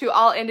message to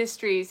all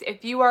industries.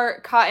 If you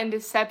are caught in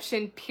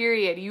deception,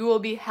 period, you will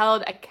be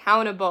held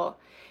accountable.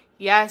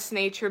 Yes,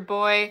 Nature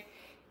Boy.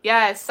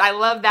 Yes, I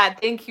love that.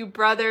 Thank you,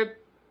 brother.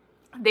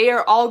 They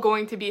are all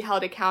going to be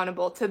held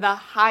accountable to the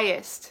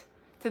highest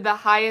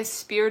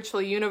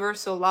spiritual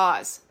universal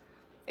laws.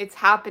 It's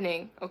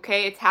happening,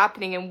 okay? It's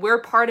happening, and we're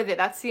part of it.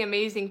 That's the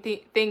amazing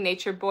thing,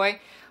 Nature Boy.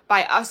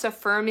 By us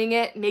affirming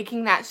it,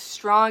 making that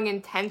strong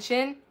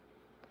intention,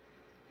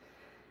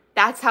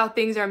 that's how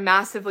things are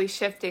massively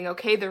shifting,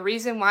 okay? The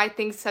reason why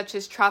things such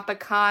as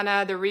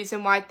Tropicana, the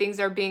reason why things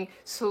are being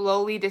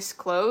slowly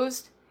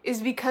disclosed is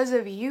because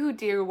of you,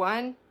 dear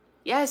one.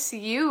 Yes,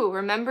 you.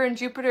 Remember in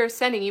Jupiter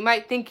Ascending, you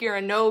might think you're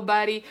a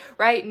nobody,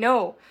 right?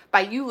 No.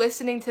 By you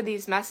listening to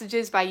these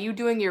messages, by you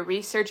doing your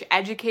research,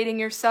 educating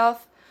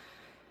yourself,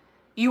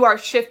 you are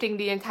shifting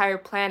the entire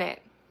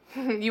planet.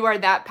 You are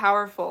that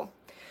powerful.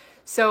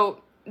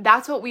 So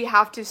that's what we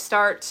have to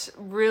start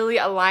really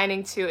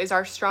aligning to, is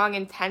our strong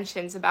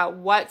intentions about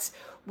what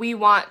we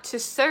want to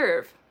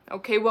serve.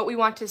 Okay, what we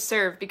want to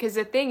serve. Because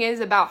the thing is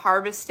about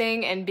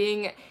harvesting and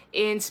being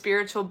in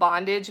spiritual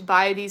bondage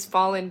by these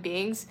fallen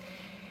beings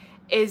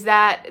is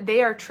that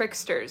they are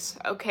tricksters,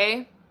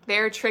 okay?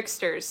 They're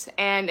tricksters.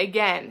 And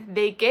again,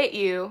 they get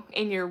you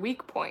in your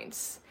weak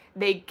points.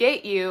 They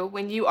get you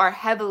when you are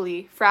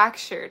heavily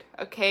fractured,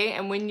 okay?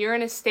 And when you're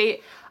in a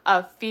state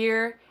of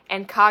fear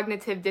and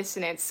cognitive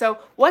dissonance. So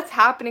what's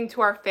happening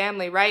to our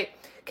family, right?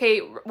 Okay,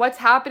 what's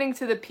happening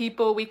to the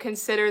people, we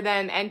consider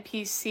them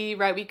NPC,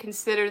 right? We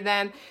consider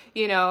them,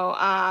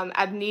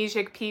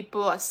 amnesic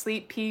people,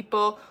 asleep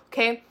people,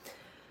 okay?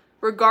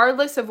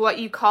 Regardless of what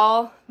you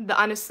call the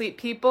unasleep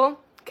people,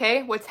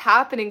 okay, what's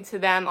happening to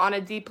them on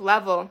a deep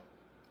level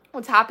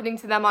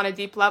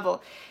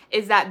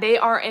is that they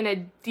are in a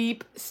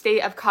deep state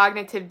of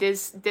cognitive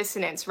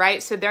dissonance,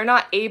 right? So they're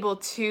not able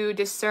to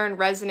discern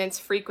resonance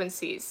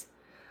frequencies.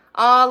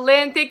 Oh,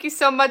 Lynn, thank you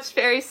so much,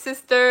 fairy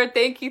sister.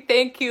 Thank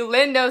you.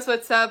 Lynn knows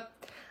what's up.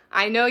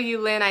 I know you,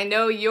 Lynn. I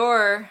know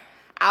you're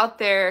out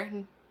there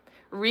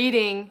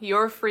reading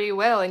your free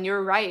will and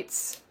your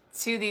rights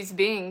to these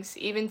beings,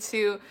 even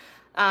to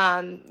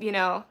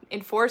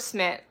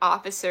enforcement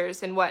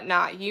officers and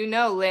whatnot.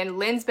 Lynn.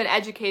 Lynn's been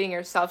educating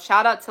herself.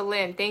 Shout out to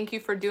Lynn. Thank you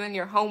for doing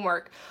your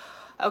homework.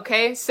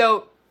 Okay,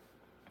 so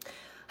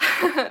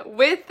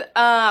with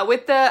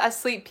the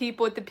asleep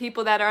people, with the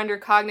people that are under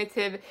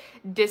cognitive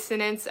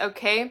dissonance,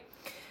 okay,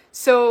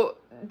 so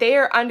they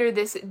are under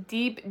this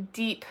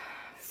deep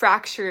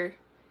fracture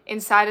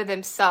inside of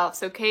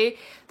themselves, okay?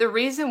 The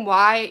reason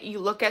why you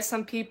look at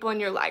some people and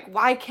you're like,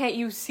 why can't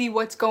you see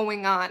what's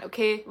going on,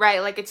 okay?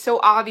 Right, like it's so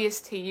obvious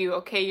to you,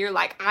 okay? You're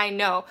like, I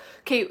know.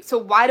 Okay, so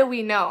why do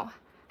we know?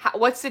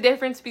 What's the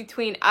difference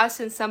between us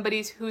and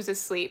somebody who's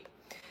asleep?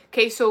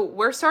 Okay, so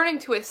we're starting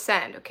to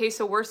ascend, okay?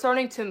 So we're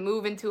starting to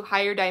move into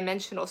higher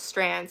dimensional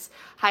strands,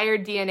 higher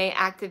DNA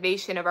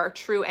activation of our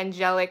true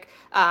angelic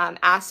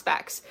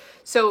aspects.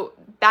 So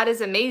that is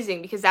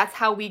amazing because that's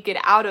how we get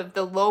out of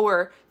the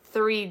lower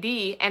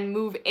 3D and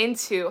move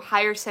into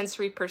higher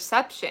sensory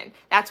perception.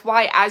 That's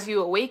why as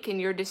you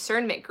awaken, your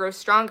discernment grows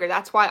stronger.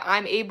 That's why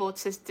I'm able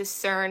to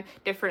discern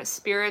different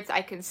spirits.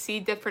 I can see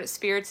different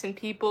spirits in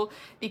people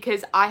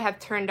because I have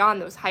turned on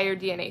those higher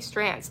DNA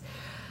strands.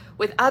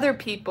 With other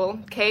people,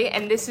 okay,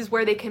 and this is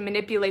where they can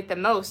manipulate the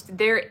most,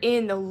 they're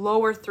in the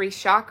lower 3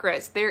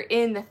 chakras. They're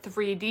in the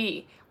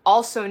 3D,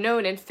 also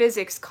known in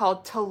physics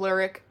called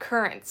telluric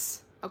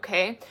currents.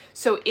 Okay,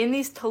 so in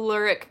these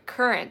telluric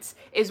currents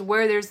is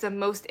where there's the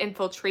most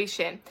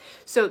infiltration.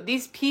 So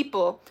these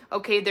people,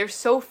 okay, they're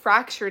so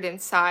fractured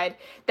inside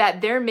that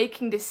they're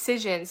making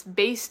decisions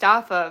based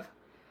off of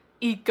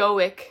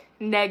egoic,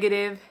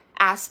 negative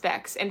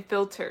aspects and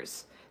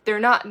filters. They're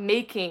not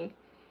making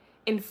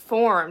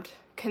informed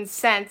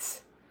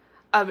consents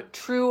of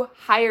true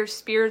higher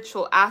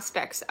spiritual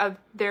aspects of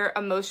their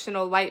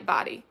emotional light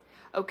body.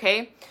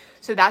 Okay,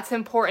 so that's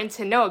important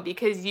to know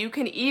because you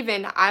can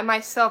even, I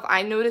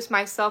notice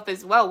myself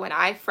as well, when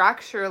I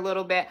fracture a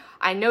little bit,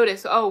 I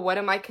notice, oh, what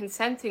am I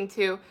consenting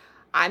to?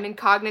 I'm in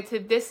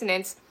cognitive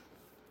dissonance.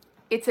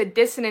 It's a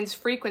dissonance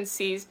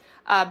frequencies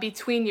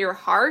between your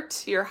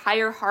heart, your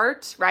higher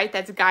heart, right?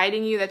 That's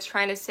guiding you, that's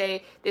trying to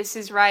say, this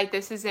is right,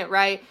 this isn't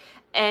right.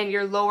 and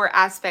your lower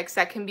aspects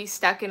that can be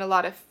stuck in a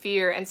lot of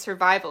fear and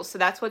survival. So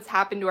that's what's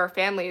happened to our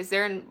family, is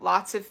they're in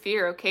lots of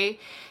fear, okay?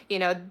 You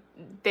know,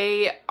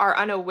 they are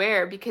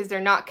unaware because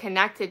they're not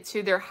connected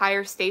to their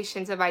higher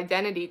stations of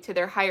identity, to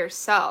their higher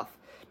self,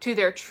 to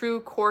their true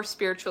core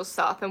spiritual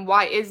self. And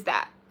why is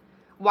that?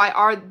 Why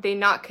are they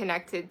not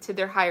connected to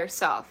their higher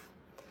self?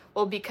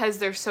 Well, because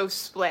they're so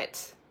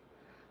split,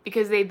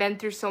 because they've been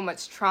through so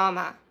much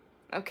trauma,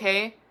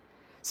 okay?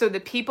 So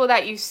the people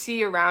that you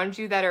see around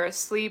you that are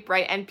asleep,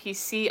 right,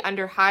 NPC,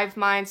 under hive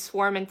mind,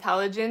 swarm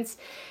intelligence,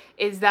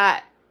 is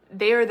that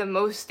they are the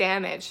most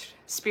damaged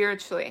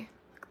spiritually.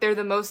 They're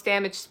the most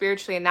damaged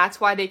spiritually, and that's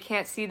why they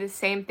can't see the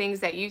same things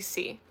that you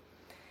see.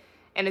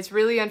 And it's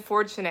really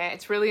unfortunate.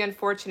 It's really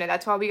unfortunate.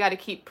 That's why we got to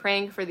keep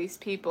praying for these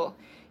people.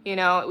 You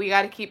know, we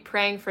got to keep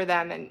praying for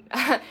them. And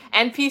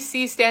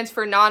NPC stands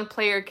for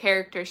non-player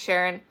character,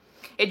 Sharon.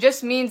 It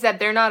just means that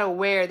they're not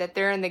aware that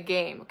they're in the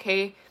game,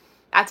 okay?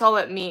 That's all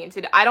it means.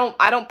 I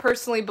don't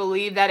personally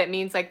believe that it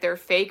means like they're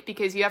fake,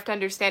 because you have to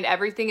understand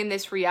everything in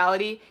this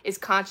reality is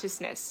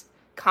consciousness.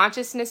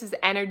 Consciousness is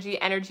energy.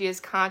 Energy is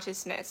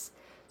consciousness.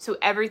 So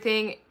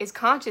everything is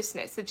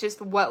consciousness. It's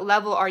just what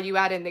level are you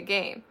at in the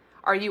game?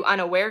 Are you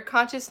unaware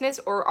consciousness,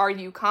 or are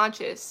you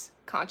conscious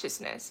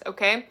consciousness,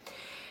 okay?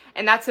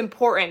 And that's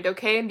important,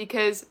 okay?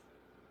 Because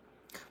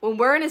when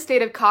we're in a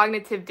state of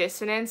cognitive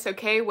dissonance,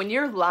 okay, when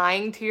you're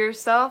lying to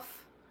yourself,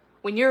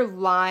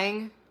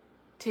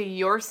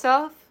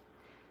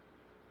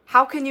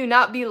 how can you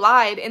not be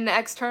lied in the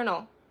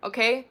external,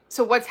 okay?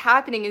 So what's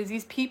happening is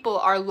these people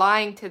are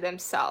lying to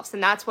themselves,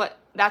 and that's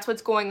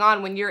what's going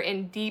on when you're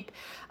in deep,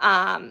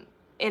 in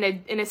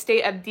a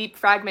state of deep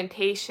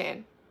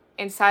fragmentation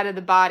inside of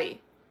the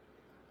body,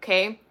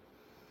 okay?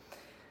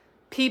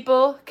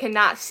 People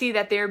cannot see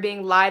that they're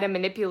being lied and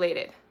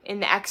manipulated in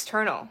the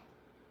external,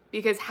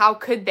 because how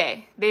could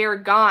they? They are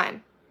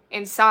gone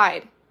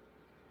inside.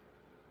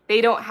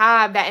 They don't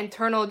have that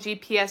internal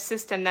GPS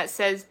system that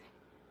says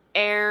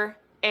air,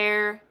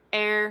 air,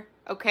 air,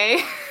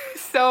 okay?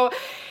 So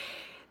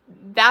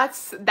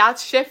that's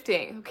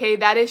shifting, okay?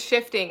 That is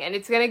shifting, and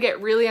it's going to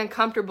get really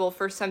uncomfortable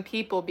for some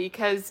people,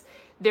 because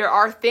there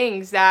are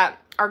things that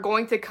are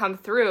going to come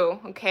through,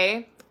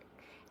 okay?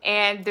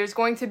 And there's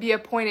going to be a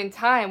point in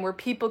time where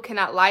people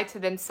cannot lie to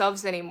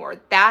themselves anymore.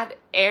 That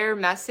air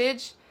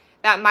message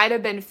that might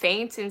have been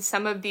faint in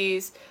some of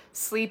these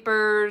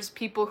sleepers,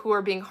 people who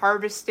are being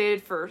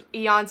harvested for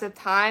eons of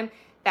time,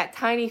 that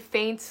tiny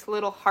faint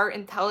little heart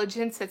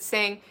intelligence that's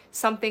saying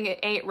something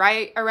ain't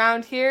right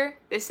around here,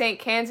 this ain't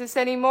Kansas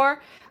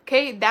anymore,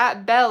 okay,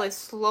 that bell is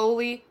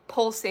slowly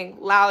pulsing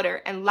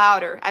louder and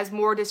louder as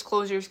more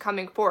disclosures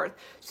coming forth.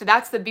 So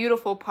that's the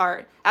beautiful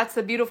part. That's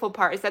the beautiful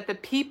part, is that the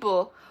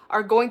people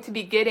are going to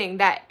be getting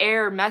that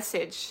air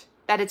message,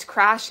 that it's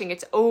crashing,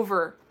 it's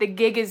over, the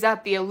gig is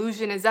up, the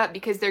illusion is up,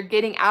 because they're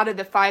getting out of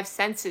the five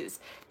senses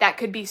that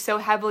could be so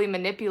heavily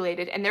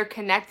manipulated, and they're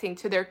connecting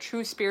to their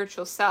true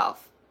spiritual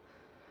self,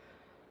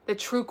 the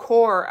true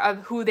core of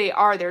who they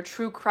are, their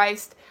true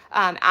Christ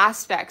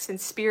aspects and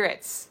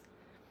spirits.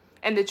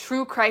 And the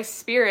true Christ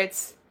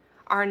spirits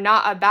are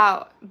not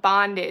about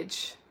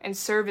bondage and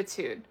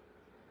servitude.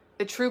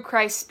 The true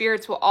Christ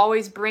spirits will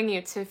always bring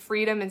you to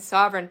freedom and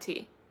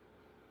sovereignty.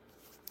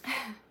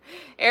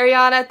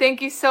 Ariana,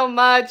 thank you so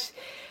much.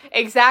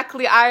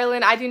 Exactly,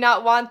 Ireland. I do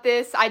not want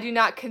this. I do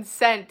not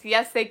consent.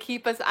 Yes, they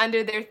keep us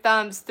under their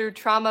thumbs through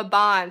trauma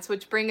bonds,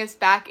 which bring us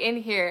back in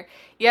here.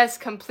 Yes,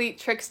 complete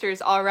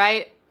tricksters, all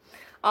right?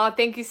 Oh,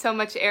 thank you so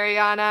much,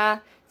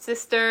 Ariana,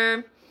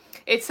 sister.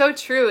 It's so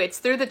true. It's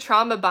through the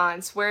trauma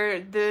bonds where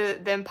the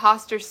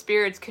imposter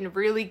spirits can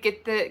really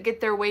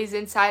get their ways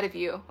inside of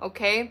you,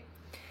 okay?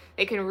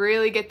 They can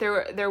really get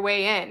their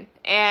way in.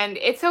 And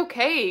it's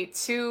okay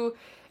to,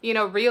 you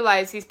know,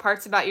 realize these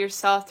parts about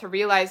yourself, to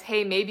realize,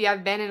 hey, maybe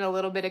I've been in a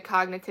little bit of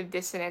cognitive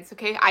dissonance,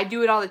 okay? I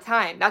do it all the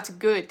time. That's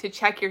good to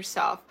check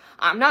yourself.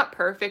 I'm not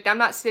perfect. I'm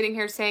not sitting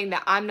here saying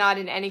that I'm not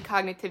in any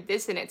cognitive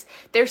dissonance.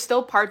 There's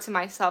still parts of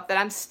myself that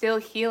I'm still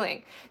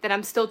healing, that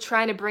I'm still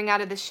trying to bring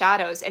out of the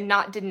shadows and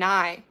not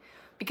deny,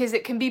 because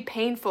it can be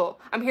painful.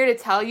 I'm here to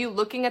tell you,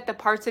 looking at the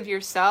parts of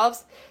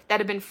yourselves that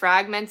have been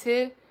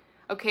fragmented,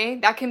 okay,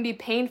 that can be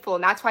painful,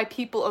 and that's why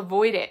people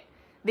avoid it.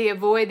 They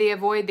avoid,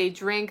 they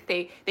drink,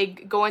 they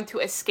go into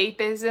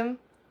escapism,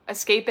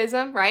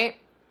 right?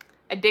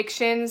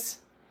 Addictions,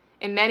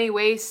 in many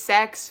ways,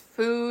 sex,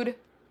 food,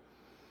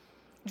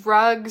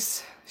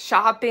 drugs,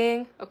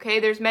 shopping, okay?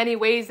 There's many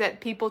ways that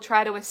people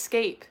try to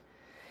escape.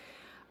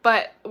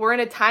 But we're in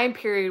a time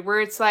period where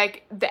it's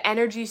like the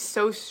energy's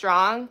so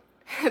strong,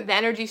 the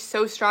energy's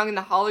so strong in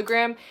the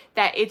hologram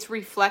that it's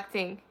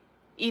reflecting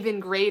even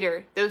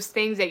greater those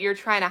things that you're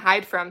trying to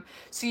hide from.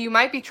 So you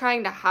might be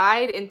trying to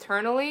hide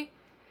internally,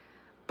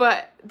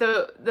 but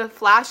the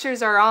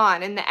flashers are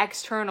on in the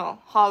external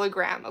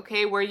hologram,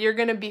 okay, where you're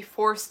going to be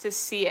forced to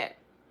see it,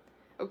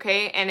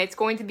 okay? And it's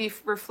going to be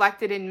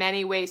reflected in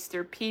many ways,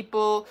 through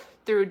people,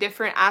 through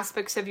different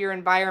aspects of your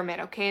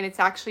environment, okay? And it's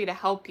actually to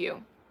help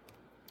you.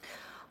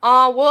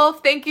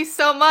 Wolf, thank you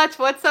so much.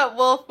 What's up,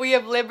 Wolf? We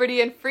have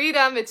liberty and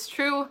freedom. It's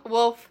true,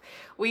 Wolf.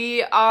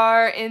 We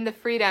are in the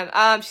freedom.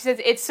 She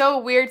says, it's so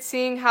weird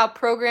seeing how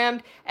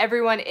programmed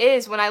everyone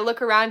is. When I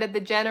look around at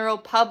the general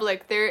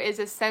public, there is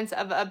a sense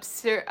of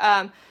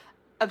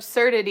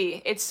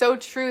absurdity. It's so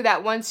true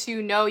that once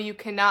you know, you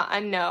cannot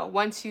unknow.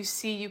 Once you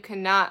see, you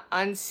cannot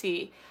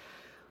unsee.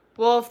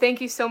 Wolf, thank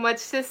you so much,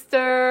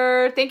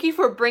 sister. Thank you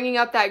for bringing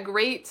up that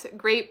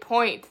great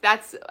point.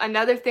 That's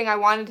another thing I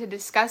wanted to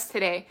discuss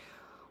today,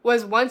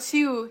 was once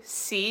you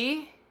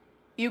see,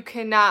 you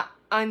cannot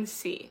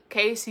unsee,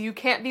 okay? So you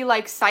can't be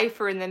like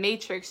Cypher in the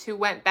Matrix who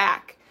went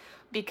back,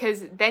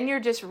 because then you're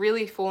just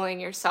really fooling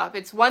yourself.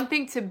 It's one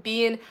thing to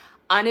be in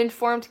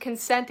uninformed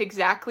consent,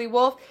 exactly,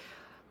 Wolf.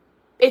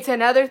 It's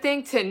another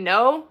thing to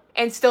know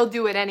and still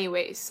do it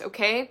anyways,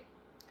 okay?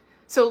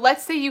 So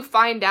let's say you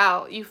find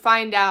out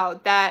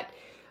that,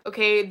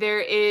 okay,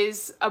 there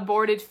is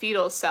aborted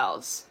fetal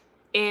cells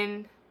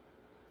in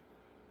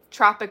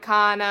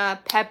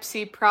Tropicana,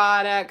 Pepsi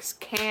products,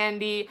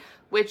 candy,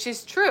 which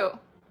is true,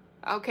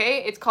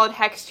 okay? It's called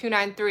Hex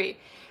 293.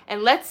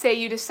 And let's say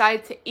you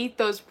decide to eat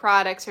those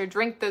products or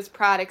drink those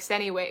products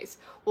anyways.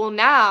 Well,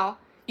 now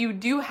you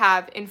do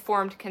have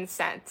informed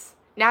consent.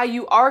 Now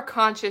you are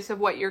conscious of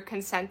what you're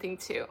consenting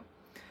to,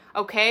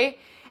 okay?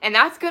 And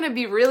that's going to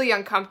be really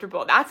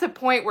uncomfortable. That's a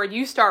point where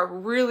you start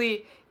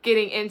really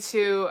getting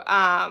into,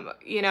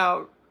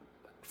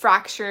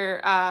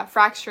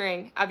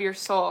 fracturing of your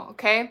soul,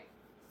 okay?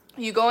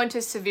 You go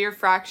into severe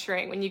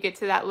fracturing when you get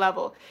to that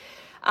level,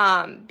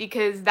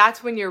 because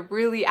that's when you're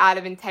really out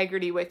of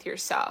integrity with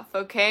yourself,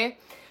 okay?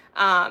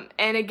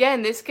 And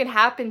again, this can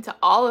happen to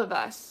all of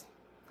us.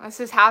 This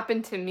has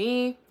happened to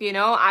me,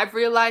 I've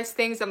realized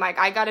things. I'm like,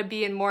 I got to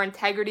be in more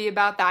integrity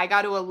about that. I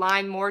got to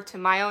align more to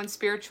my own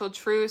spiritual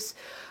truths.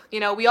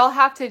 We all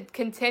have to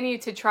continue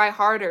to try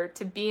harder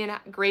to be in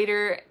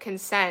greater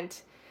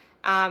consent.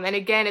 And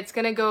again, it's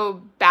going to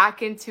go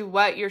back into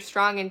what your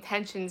strong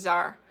intentions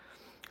are.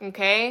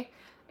 Okay?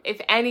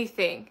 If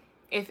anything,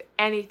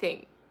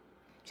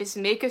 just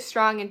make a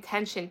strong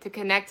intention to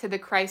connect to the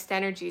Christ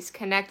energies,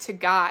 connect to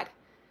God,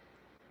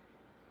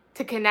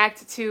 to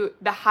connect to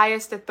the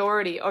highest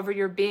authority over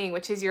your being,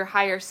 which is your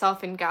higher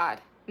self in God.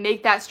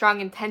 Make that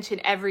strong intention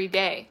every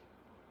day.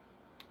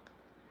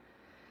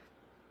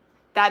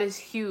 That is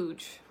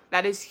huge.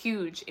 That is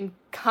huge in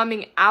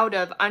coming out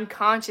of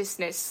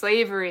unconsciousness,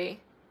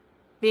 slavery,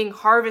 being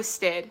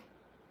harvested,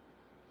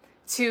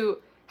 to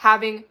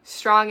having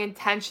strong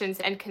intentions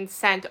and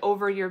consent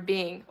over your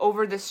being,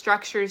 over the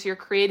structures you're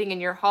creating in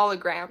your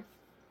hologram.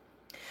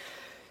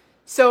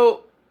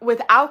 So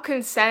without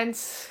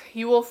consent,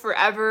 you will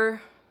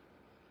forever,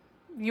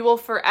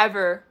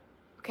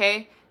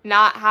 okay,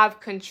 not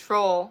have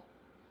control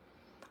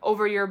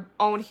over your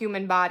own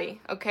human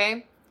body,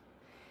 okay?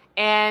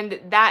 And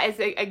that is,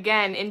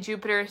 again, in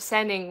Jupiter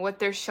ascending, what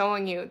they're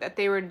showing you that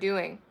they were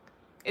doing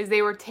is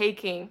they were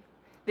taking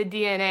the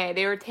DNA,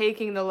 they were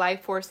taking the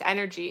life force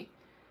energy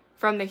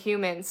from the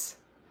humans,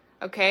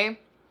 okay?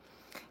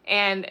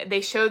 And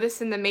they show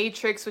this in The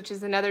Matrix, which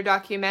is another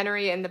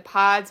documentary, and The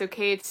Pods,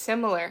 okay? It's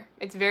similar.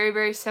 It's very,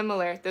 very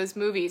similar, those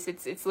movies.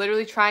 It's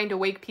literally trying to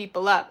wake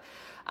people up.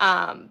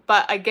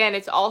 But again,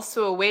 it's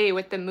also a way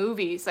with the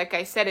movies. Like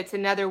I said, it's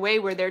another way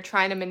where they're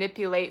trying to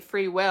manipulate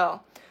free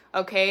will.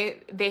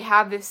 Okay, they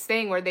have this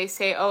thing where they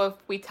say, oh, if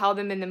we tell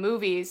them in the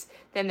movies,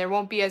 then there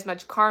won't be as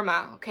much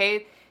karma,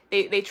 okay?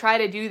 They try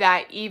to do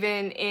that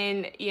even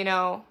in,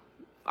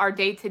 our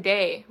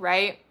day-to-day,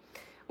 right?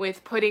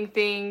 With putting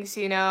things,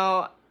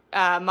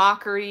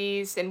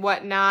 mockeries and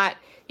whatnot.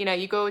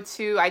 You go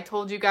to, I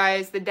told you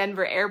guys, the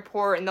Denver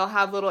airport, and they'll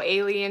have little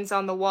aliens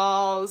on the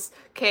walls.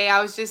 Okay,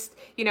 I was just,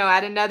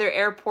 at another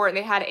airport, and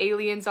they had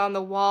aliens on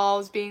the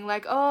walls being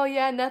like, oh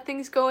yeah,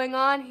 nothing's going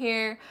on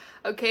here.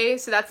 Okay,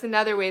 so that's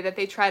another way that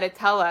they try to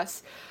tell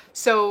us.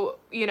 So,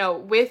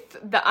 with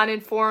the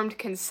uninformed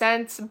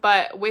consent,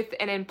 but with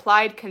an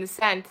implied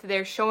consent,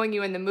 they're showing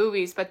you in the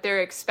movies, but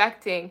they're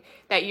expecting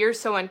that you're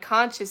so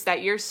unconscious,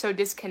 that you're so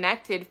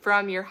disconnected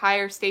from your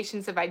higher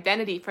stations of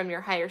identity, from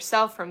your higher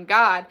self, from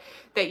God,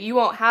 that you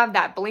won't have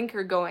that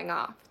blinker going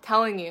off,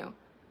 telling you,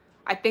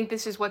 I think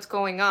this is what's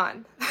going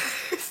on.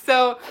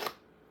 So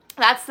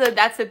that's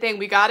the thing.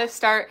 We got to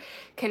start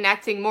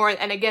connecting more.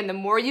 And again, the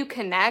more you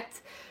connect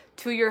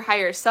to your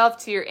higher self,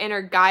 to your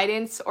inner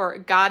guidance or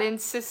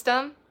guidance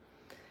system,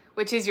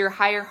 which is your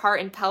higher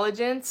heart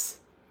intelligence,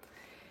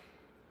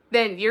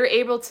 then you're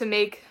able to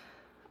make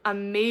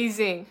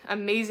amazing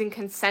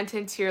consent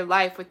into your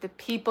life with the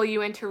people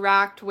you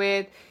interact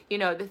with,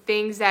 the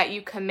things that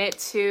you commit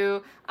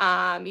to,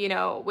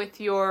 with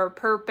your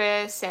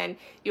purpose and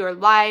your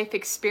life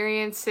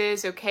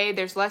experiences, okay?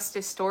 There's less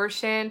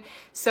distortion.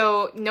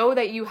 So know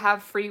that you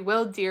have free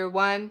will, dear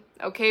one,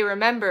 okay?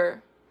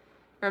 Remember,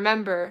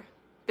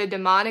 the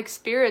demonic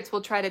spirits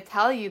will try to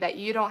tell you that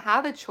you don't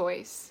have a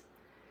choice,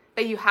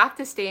 that you have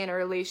to stay in a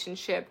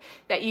relationship,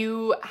 that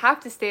you have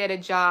to stay at a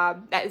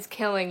job that is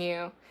killing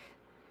you.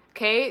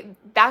 Okay?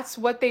 That's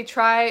what they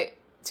try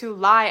to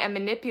lie and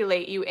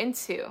manipulate you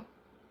into.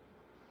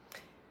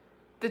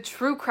 The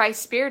true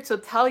Christ spirits will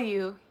tell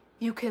you,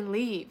 you can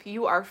leave.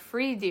 You are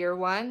free, dear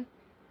one.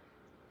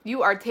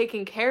 You are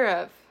taken care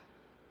of.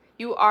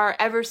 You are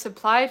ever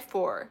supplied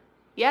for.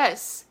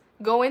 Yes,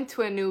 go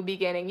into a new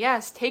beginning.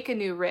 Yes, take a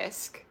new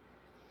risk.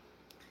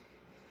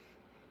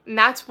 And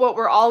that's what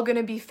we're all going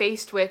to be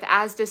faced with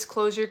as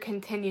disclosure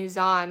continues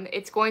on.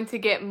 It's going to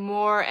get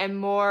more and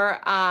more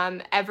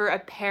ever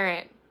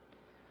apparent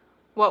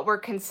what we're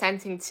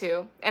consenting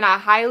to. And I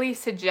highly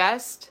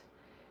suggest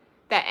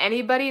that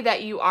anybody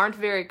that you aren't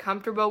very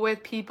comfortable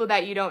with, people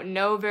that you don't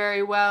know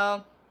very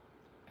well,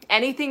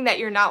 anything that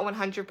you're not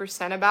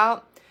 100%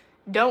 about,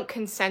 don't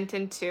consent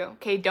into,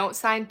 okay? Don't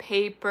sign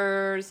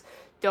papers.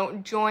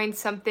 Don't join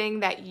something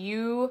that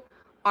you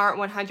aren't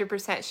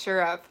 100%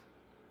 sure of,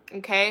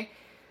 okay?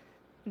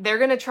 They're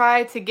going to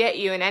try to get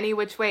you in any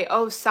which way.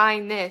 Oh,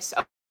 sign this.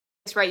 Oh,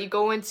 this, right? You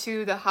go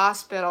into the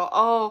hospital.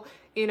 Oh,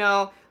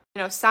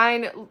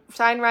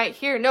 sign right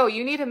here. No,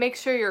 you need to make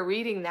sure you're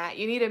reading that.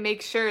 You need to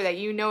make sure that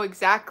you know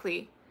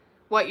exactly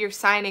what you're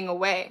signing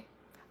away,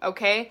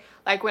 okay?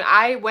 Like when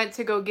I went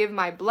to go give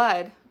my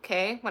blood,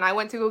 okay? When I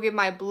went to go give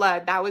my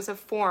blood, that was a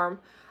form,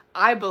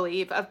 I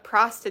believe, of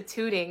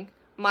prostituting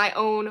my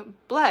own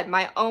blood,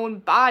 my own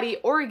body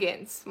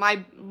organs,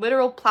 my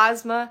literal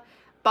plasma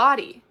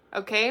body,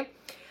 okay?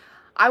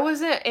 I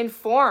wasn't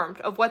informed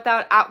of what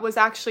that was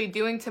actually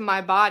doing to my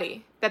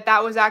body,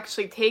 that was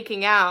actually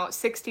taking out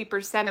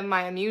 60% of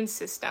my immune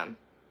system,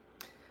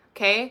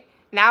 okay?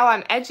 Now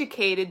I'm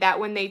educated that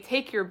when they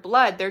take your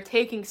blood, they're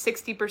taking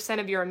 60%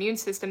 of your immune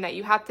system that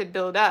you have to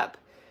build up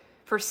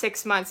for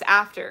 6 months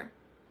after.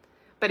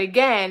 But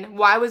again,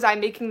 why was I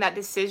making that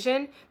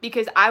decision?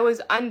 Because I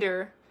was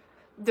under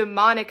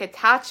demonic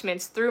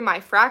attachments through my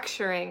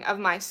fracturing of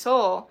my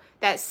soul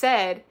that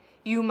said,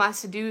 you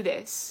must do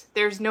this.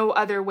 There's no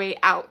other way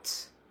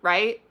out,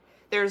 right?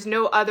 There's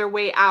no other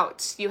way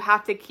out. You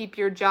have to keep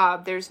your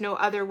job. There's no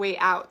other way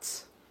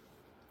out,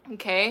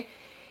 okay?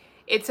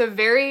 It's a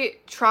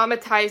very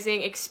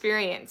traumatizing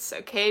experience,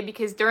 okay?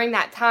 Because during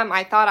that time,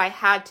 I thought I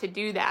had to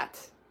do that,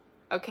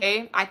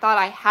 okay? I thought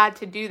I had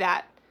to do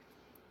that.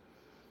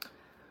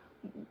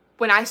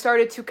 When I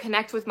started to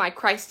connect with my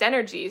Christ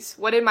energies,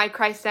 what did my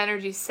Christ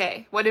energies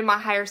say? What did my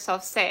higher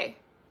self say?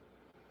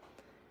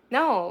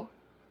 No,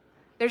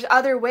 there's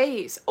other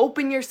ways.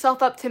 Open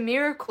yourself up to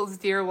miracles,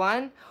 dear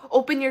one.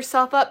 Open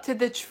yourself up to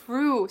the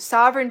true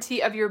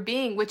sovereignty of your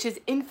being, which is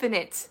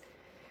infinite.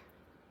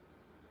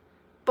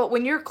 But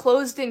when you're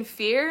closed in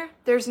fear,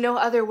 there's no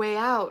other way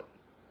out.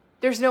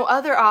 There's no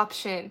other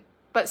option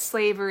but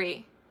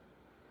slavery.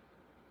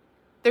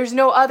 There's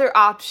no other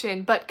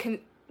option but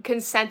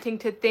consenting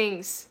to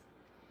things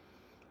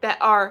that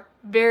are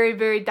very,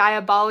 very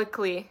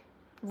diabolically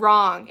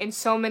wrong in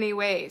so many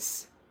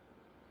ways.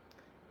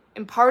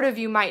 And part of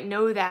you might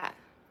know that.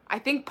 I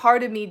think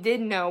part of me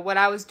did know what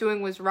I was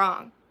doing was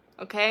wrong,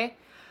 okay?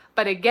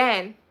 But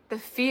again, the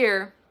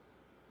fear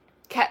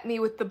kept me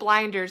with the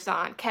blinders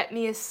on, kept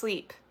me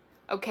asleep,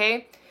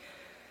 okay?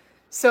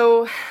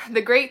 So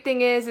the great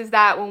thing is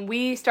that when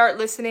we start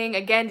listening,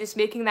 again, just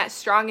making that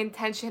strong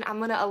intention, I'm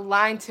going to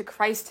align to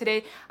Christ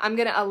today. I'm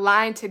going to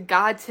align to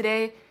God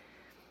today.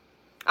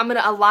 I'm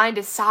going to align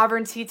to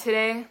sovereignty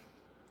today.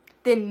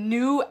 Then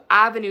new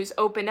avenues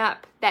open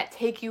up that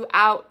take you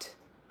out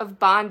of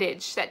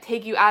bondage, that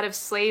take you out of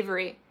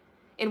slavery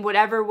in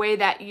whatever way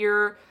that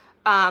you're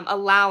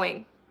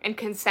allowing and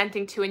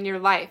consenting to in your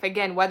life.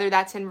 Again, whether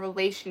that's in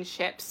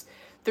relationships,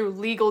 through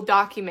legal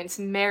documents,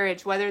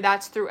 marriage, whether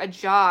that's through a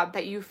job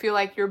that you feel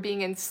like you're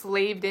being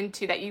enslaved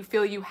into, that you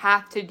feel you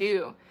have to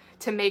do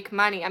to make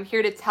money. I'm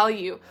here to tell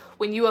you,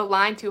 when you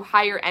align to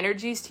higher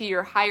energies, to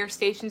your higher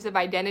stations of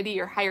identity,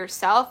 your higher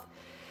self,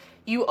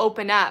 you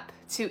open up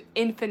to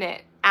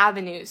infinite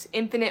avenues,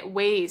 infinite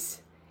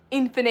ways,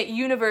 infinite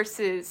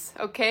universes,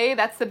 okay?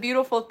 That's the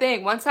beautiful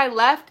thing. Once I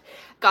left,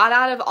 got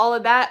out of all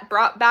of that,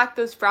 brought back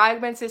those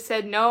fragments and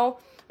said, no,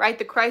 right?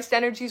 The Christ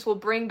energies will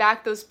bring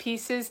back those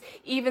pieces,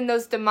 even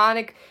those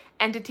demonic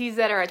entities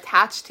that are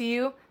attached to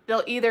you.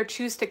 They'll either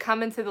choose to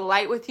come into the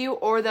light with you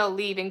or they'll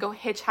leave and go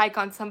hitchhike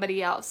on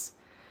somebody else.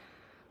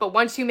 But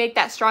once you make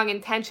that strong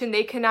intention,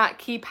 they cannot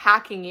keep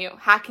hacking you,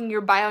 hacking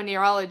your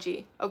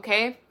bioneurology,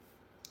 okay?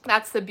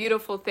 That's the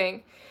beautiful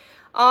thing.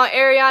 Oh,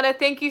 Ariana,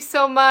 thank you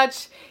so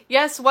much.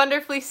 Yes,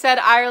 wonderfully said,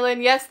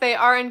 Ireland. Yes, they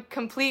are in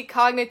complete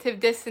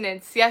cognitive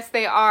dissonance. Yes,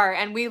 they are.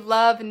 And we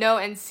love, know,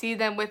 and see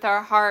them with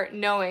our heart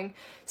knowing.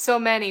 So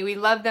many. We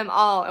love them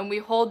all, and we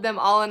hold them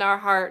all in our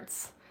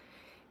hearts.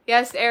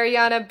 Yes,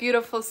 Ariana,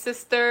 beautiful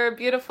sister.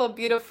 Beautiful,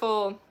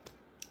 beautiful.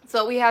 It's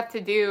what we have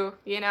to do,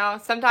 you know.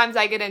 Sometimes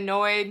I get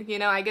annoyed,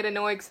 I get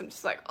annoyed because I'm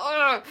just like,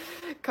 oh,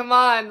 come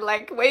on,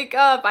 like, wake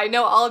up. I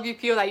know all of you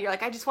feel that. You're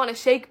like, I just want to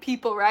shake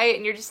people, right?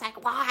 And you're just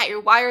like, why?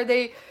 Why are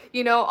they,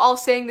 all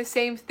saying the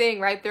same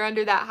thing, right? They're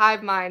under that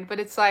hive mind. But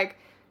it's like,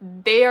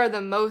 they are the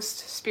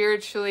most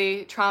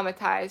spiritually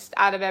traumatized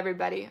out of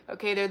everybody,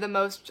 okay? They're the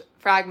most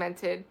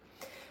fragmented.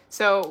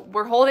 So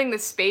we're holding the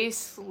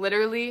space,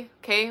 literally,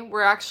 okay?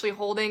 We're actually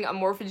holding a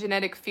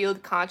morphogenetic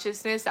field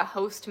consciousness, a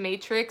host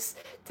matrix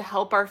to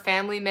help our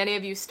family. Many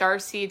of you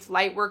starseeds,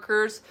 light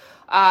workers,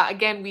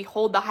 again, we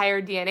hold the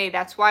higher DNA.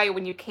 That's why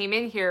when you came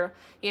in here,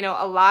 you know,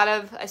 a lot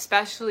of,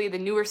 especially the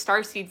newer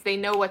starseeds, they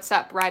know what's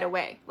up right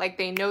away. Like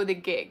they know the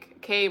gig,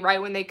 okay,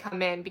 right when they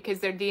come in,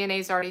 because their DNA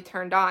is already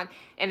turned on.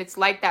 And it's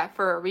like that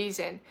for a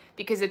reason,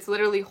 because it's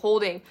literally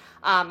holding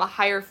a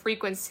higher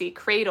frequency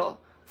cradle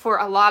for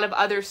a lot of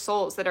other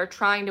souls that are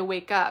trying to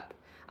wake up,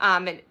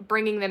 and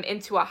bringing them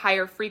into a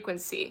higher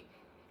frequency.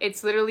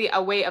 It's literally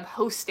a way of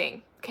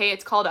hosting, okay?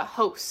 It's called a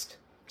host.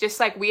 Just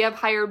like we have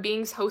higher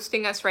beings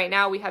hosting us right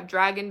now, we have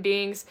dragon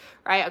beings,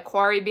 right?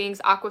 Aquari beings,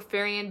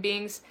 aquafarian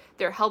beings,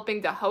 they're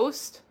helping to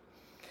host.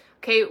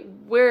 Okay,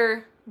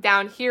 we're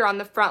down here on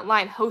the front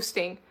line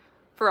hosting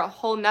for a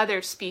whole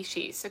nother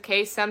species,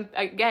 okay? Some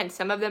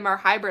of them are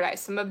hybridized,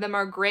 some of them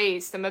are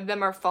grays, some of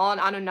them are fallen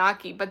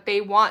Anunnaki, but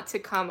they want to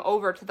come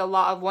over to the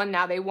law of one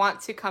now. They want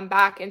to come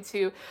back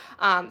into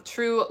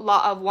true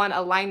law of one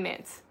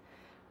alignment,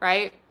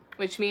 right?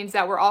 Which means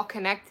that we're all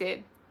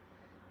connected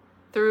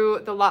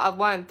through the law of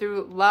one,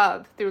 through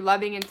love, through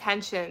loving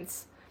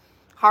intentions,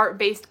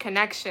 heart-based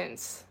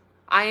connections.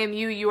 I am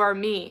you, you are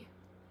me.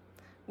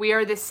 We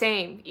are the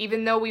same.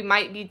 Even though we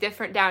might be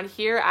different down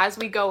here, as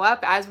we go up,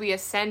 as we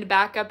ascend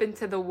back up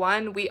into the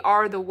one, we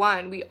are the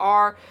one. We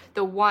are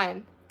the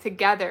one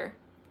together,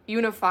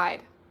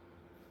 unified.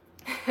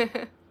 Yeah,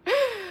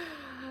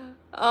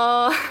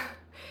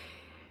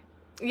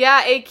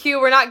 AQ,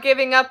 we're not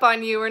giving up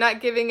on you. We're not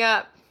giving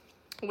up.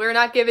 We're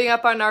not giving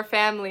up on our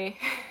family.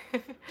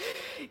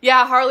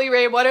 Yeah, Harley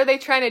Ray, what are they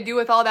trying to do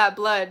with all that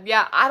blood?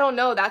 Yeah, I don't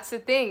know. That's the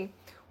thing.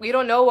 We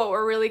don't know what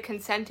we're really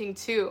consenting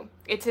to.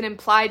 It's an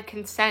implied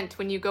consent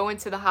when you go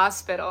into the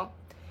hospital.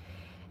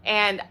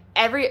 And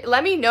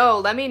let me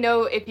know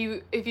if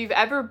you've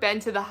ever been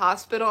to the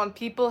hospital and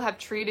people have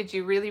treated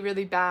you really,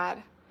 really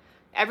bad.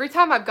 Every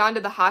time I've gone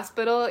to the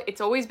hospital,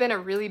 it's always been a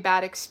really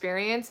bad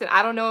experience. And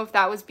I don't know if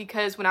that was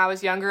because when I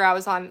was younger, I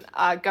was on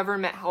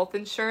government health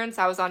insurance.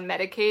 I was on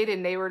Medicaid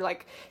and they were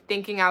like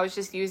thinking I was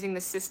just using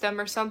the system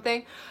or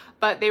something.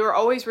 But they were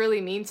always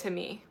really mean to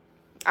me.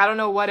 I don't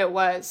know what it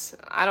was.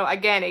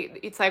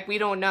 It's like we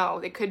don't know.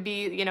 It could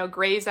be, you know,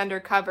 Grey's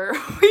undercover.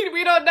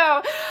 we don't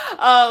know.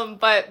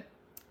 But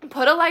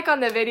put a like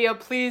on the video,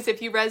 please,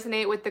 if you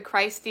resonate with the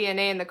Christ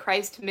DNA and the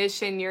Christ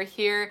mission. You're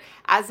here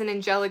as an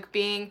angelic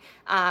being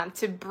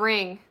to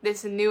bring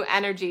this new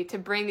energy, to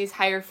bring these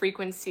higher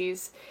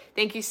frequencies.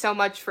 Thank you so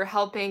much for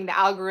helping the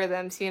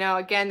algorithms. You know,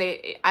 again,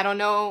 I don't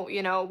know,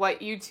 you know, what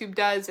YouTube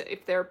does,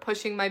 if they're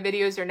pushing my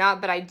videos or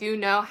not, but I do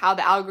know how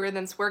the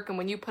algorithms work. And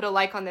when you put a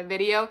like on the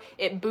video,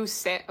 it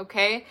boosts it,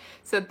 okay?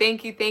 So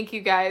thank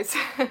you guys.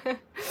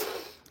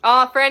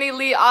 Oh, Franny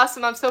Lee,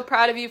 awesome. I'm so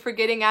proud of you for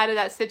getting out of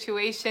that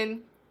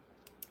situation.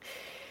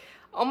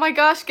 Oh my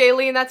gosh,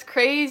 Gayleen, that's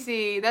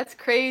crazy. That's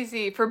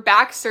crazy. For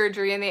back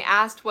surgery, and they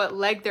asked what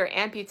leg they're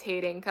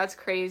amputating. That's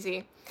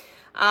crazy.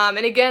 And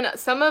again,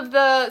 some of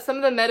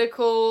the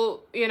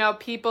medical, you know,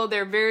 people,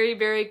 they're very,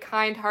 very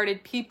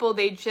kind-hearted people.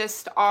 They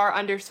just are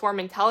under swarm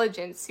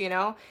intelligence, you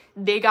know.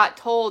 They got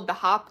told the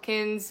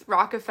Hopkins,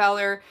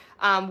 Rockefeller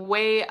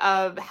way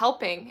of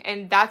helping,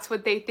 and that's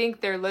what they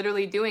think they're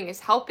literally doing,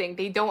 is helping.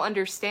 They don't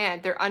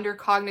understand. They're under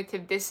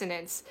cognitive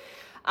dissonance.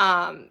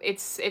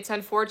 It's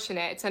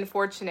unfortunate. It's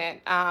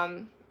unfortunate.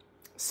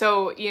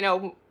 So, you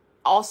know,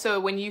 also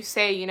when you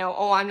say, you know,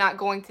 oh, I'm not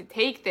going to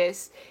take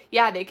this,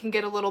 yeah, they can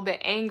get a little bit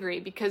angry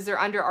because they're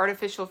under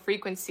artificial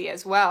frequency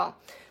as well.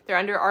 They're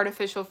under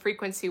artificial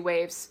frequency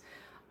waves.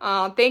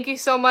 Thank you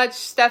so much,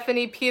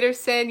 Stephanie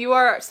Peterson. You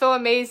are so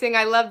amazing.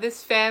 I love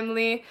this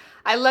family.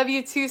 I love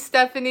you too,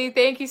 Stephanie.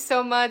 Thank you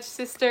so much,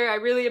 sister. I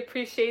really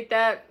appreciate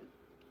that.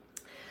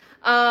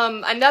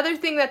 Another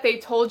thing that they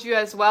told you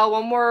as well,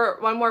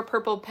 one more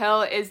purple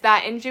pill, is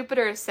that in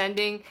Jupiter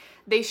ascending,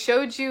 they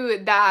showed you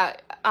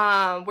that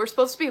we're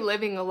supposed to be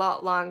living a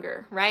lot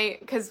longer, right?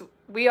 Because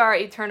we are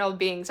eternal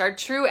beings. Our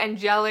true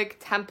angelic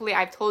template,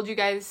 I've told you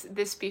guys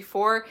this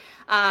before,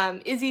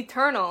 is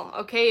eternal,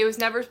 okay? It was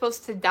never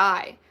supposed to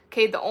die,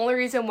 okay? The only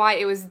reason why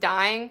it was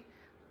dying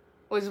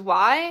was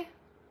why?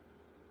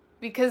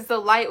 Because the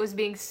light was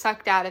being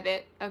sucked out of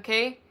it,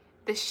 okay?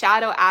 The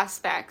shadow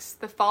aspects,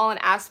 the fallen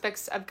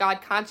aspects of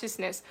God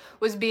consciousness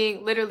was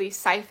being literally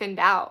siphoned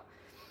out.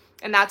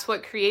 And that's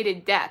what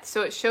created death.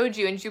 So it showed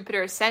you in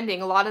Jupiter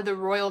ascending, a lot of the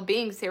royal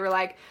beings, they were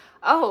like,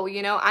 oh,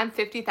 you know, I'm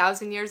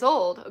 50,000 years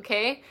old,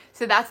 okay?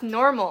 So that's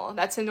normal.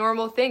 That's a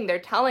normal thing. They're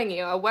telling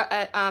you,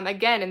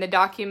 again, in the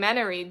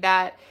documentary,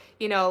 that,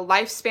 you know,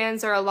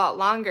 lifespans are a lot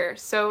longer.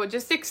 So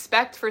just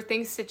expect for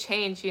things to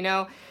change, you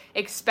know.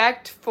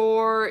 Expect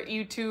for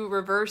you to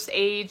reverse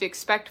age.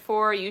 Expect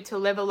for you to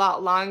live a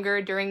lot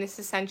longer during this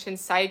ascension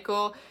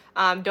cycle.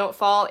 Don't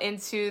fall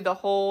into the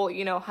whole,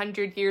 you know,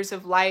 100 years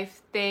of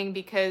life thing,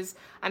 because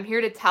I'm here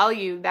to tell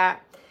you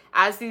that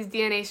as these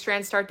DNA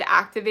strands start to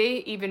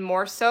activate even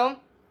more so,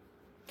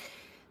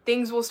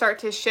 things will start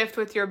to shift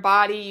with your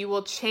body. You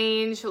will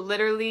change,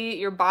 literally,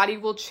 your body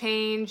will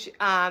change.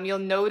 You'll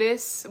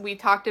notice, we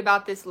talked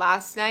about this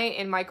last night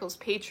in Michael's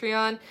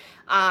Patreon,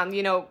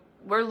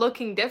 we're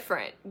looking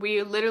different.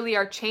 We literally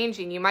are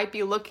changing. You might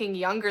be looking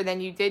younger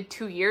than you did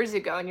 2 years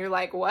ago, and you're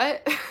like,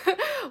 what?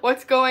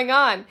 What's going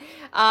on?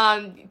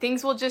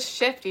 Things will just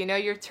shift,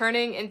 you're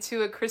turning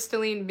into a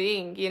crystalline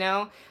being,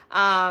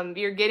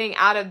 you're getting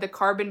out of the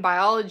carbon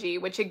biology,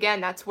 which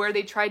again, that's where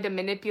they tried to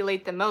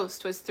manipulate the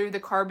most, was through the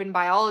carbon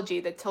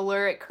biology, the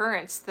telluric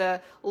currents, the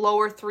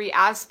lower 3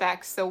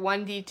 aspects, the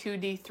 1D,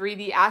 2D,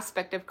 3D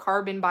aspect of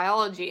carbon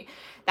biology.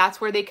 That's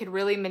where they could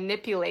really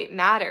manipulate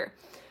matter.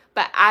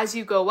 But as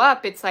you go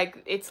up, it's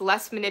like, it's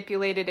less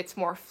manipulated, it's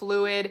more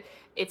fluid,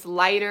 it's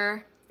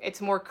lighter,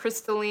 it's more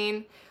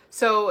crystalline.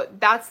 So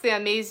that's the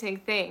amazing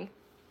thing.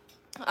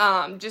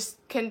 Just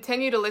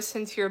continue to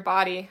listen to your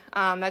body.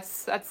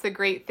 That's the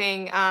great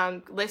thing.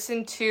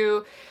 Listen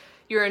to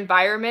your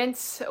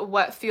environment,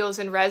 what feels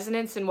in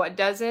resonance and what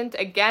doesn't.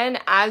 Again,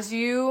 as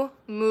you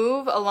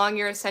move along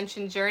your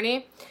ascension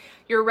journey,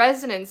 your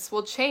resonance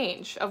will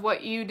change of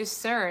what you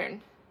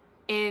discern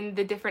in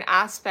the different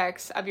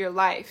aspects of your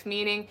life,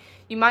 meaning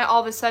you might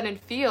all of a sudden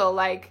feel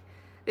like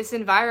this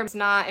environment's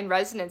not in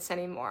resonance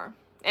anymore.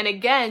 And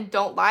again,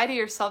 don't lie to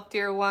yourself,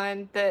 dear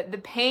one. The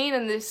pain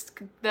and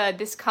the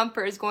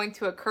discomfort is going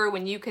to occur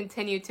when you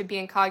continue to be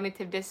in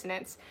cognitive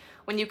dissonance,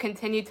 when you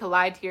continue to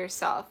lie to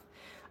yourself.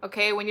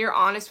 Okay, when you're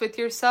honest with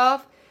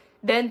yourself,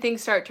 then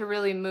things start to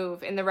really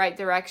move in the right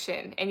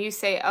direction. And you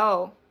say,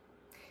 oh,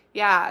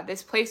 yeah,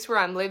 this place where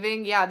I'm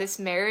living, yeah, this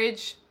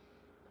marriage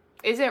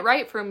isn't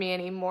right for me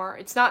anymore.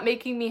 It's not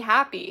making me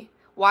happy.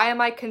 Why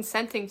am I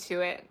consenting to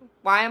it?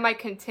 Why am I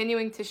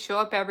continuing to show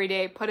up every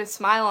day, put a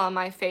smile on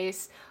my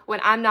face when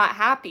I'm not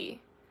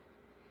happy?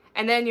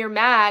 And then you're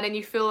mad and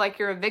you feel like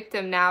you're a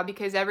victim now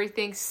because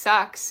everything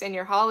sucks in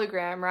your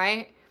hologram,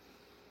 right?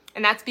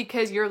 And that's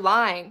because you're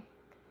lying.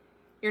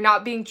 You're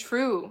not being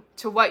true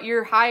to what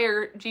your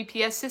higher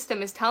GPS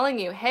system is telling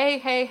you.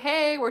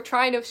 Hey, we're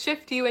trying to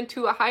shift you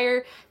into a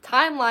higher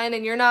timeline,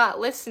 and you're not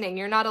listening.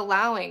 You're not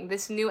allowing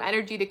this new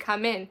energy to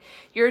come in.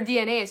 Your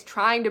DNA is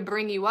trying to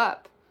bring you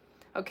up.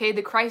 Okay,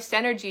 the Christ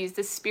energies,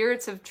 the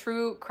spirits of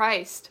true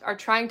Christ are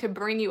trying to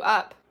bring you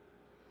up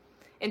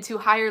into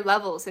higher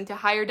levels, into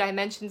higher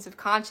dimensions of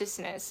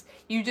consciousness.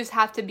 You just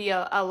have to be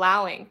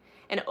allowing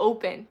and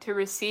open to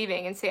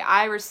receiving and say,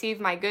 I receive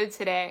my good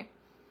today.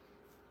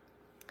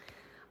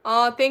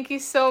 Oh, thank you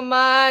so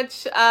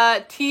much.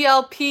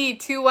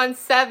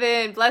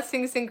 TLP217,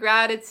 blessings and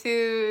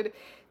gratitude.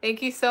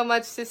 Thank you so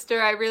much,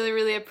 sister. I really,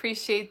 really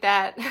appreciate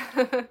that.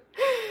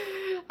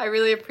 I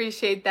really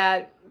appreciate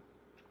that.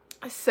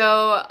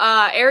 So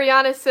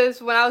Ariana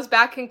says, when I was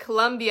back in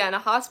Colombia in a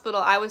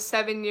hospital, I was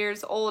 7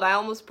 years old. I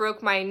almost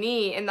broke my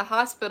knee in the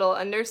hospital.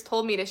 A nurse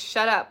told me to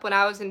shut up when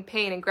I was in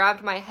pain and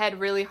grabbed my head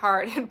really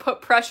hard and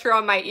put pressure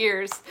on my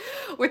ears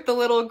with the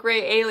little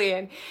gray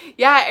alien.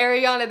 Yeah,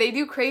 Ariana, they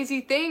do crazy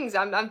things.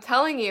 I'm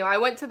telling you. I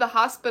went to the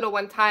hospital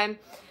one time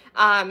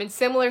and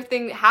similar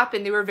thing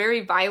happened. They were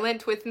very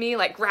violent with me,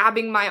 like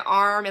grabbing my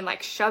arm and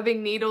like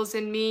shoving needles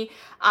in me.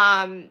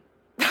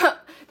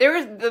 There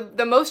was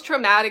the most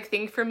traumatic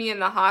thing for me in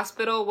the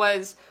hospital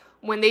was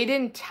when they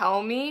didn't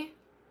tell me,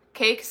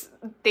 they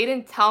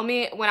didn't tell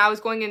me when I was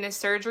going into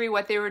surgery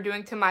what they were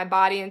doing to my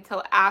body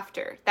until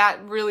after.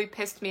 That really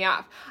pissed me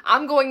off.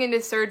 I'm going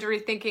into surgery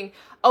thinking,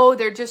 oh,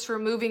 they're just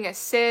removing a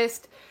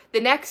cyst.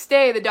 The next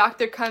day, the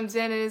doctor comes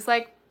in and is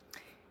like,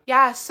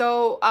 yeah,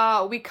 so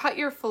we cut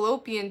your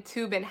fallopian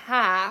tube in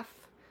half.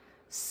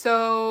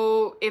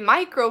 So it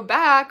might grow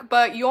back,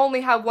 but you only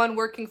have one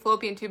working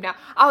fallopian tube now.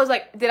 I was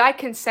like, did I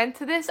consent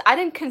to this? I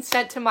didn't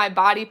consent to my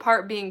body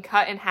part being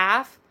cut in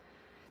half.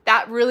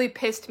 That really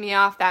pissed me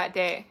off that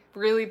day.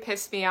 Really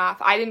pissed me off.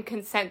 I didn't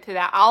consent to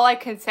that. All I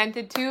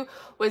consented to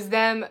was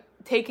them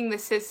taking the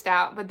cyst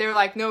out. But they're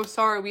like, no,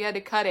 sorry, we had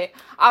to cut it.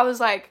 I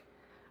was like,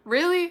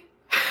 really?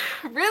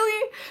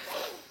 Really?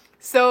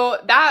 So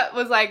that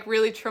was like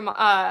really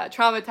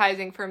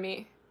traumatizing for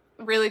me.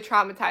 Really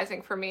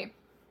traumatizing for me.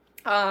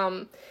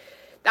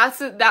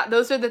 Those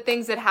are the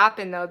things that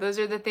happen though. Those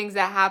are the things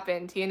that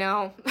happened,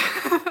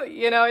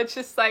 it's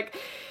just like,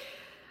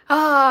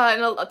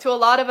 and to a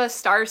lot of us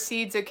star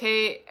seeds,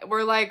 okay,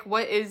 we're like,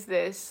 what is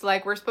this?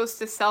 Like, we're supposed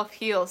to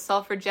self-heal,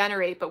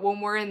 self-regenerate, but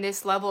when we're in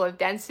this level of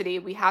density,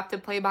 we have to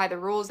play by the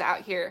rules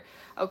out here,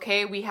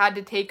 okay? We had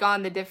to take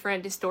on the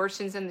different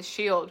distortions in the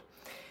shield,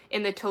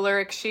 in the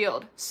telluric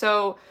shield.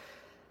 So,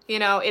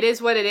 it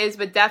is what it is,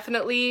 but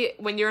definitely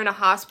when you're in a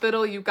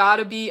hospital, you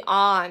gotta be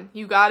on.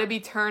 You gotta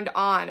be turned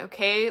on,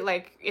 okay?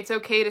 Like, it's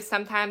okay to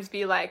sometimes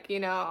be like,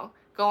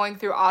 going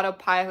through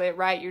autopilot,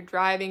 right? You're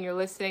driving, you're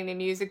listening to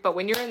music, but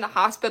when you're in the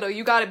hospital,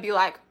 you gotta be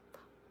like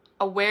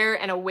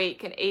aware and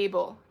awake and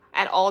able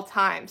at all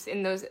times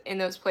in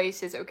those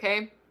places,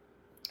 okay?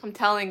 I'm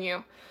telling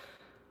you.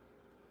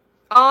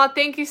 Oh,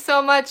 thank you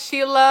so much,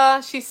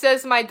 Sheila. She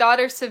says, my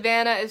daughter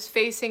Savannah is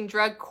facing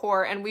drug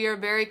court and we are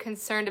very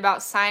concerned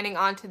about signing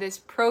on to this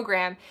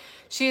program.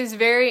 She is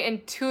very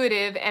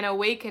intuitive and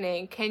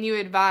awakening. Can you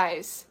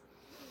advise?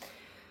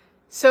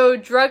 So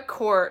drug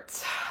court.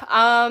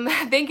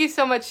 Thank you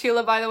so much,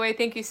 Sheila, by the way.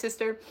 Thank you,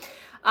 sister.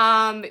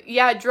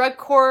 Yeah, drug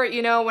court,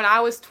 you know, when I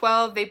was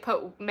 12, they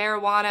put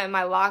marijuana in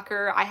my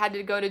locker. I had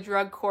to go to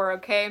drug court,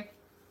 okay?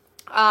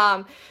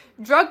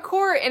 Drug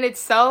court in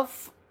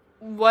itself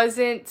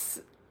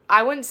wasn't,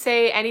 I wouldn't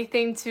say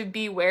anything to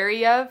be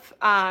wary of,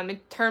 in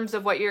terms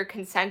of what you're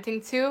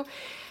consenting to.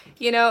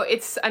 You know,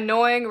 it's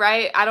annoying,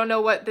 right? I don't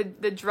know what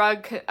the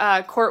drug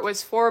court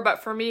was for,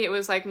 but for me, it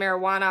was like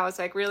marijuana. I was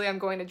like, really, I'm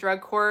going to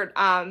drug court.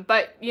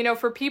 But, you know,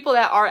 for people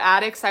that are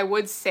addicts, I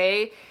would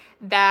say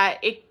that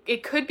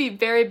it could be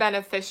very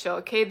beneficial,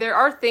 okay? There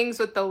are things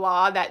with the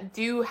law that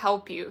do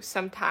help you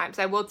sometimes.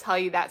 I will tell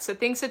you that. So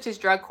things such as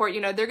drug court,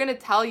 you know, they're going to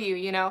tell you,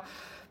 you know,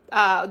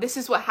 this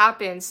is what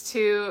happens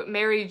to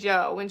Mary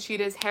Jo when she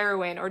does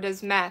heroin or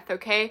does meth,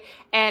 okay?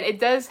 And it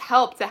does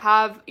help to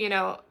have, you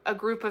know, a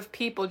group of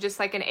people, just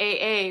like an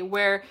AA,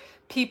 where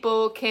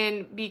people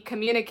can be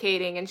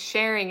communicating and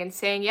sharing and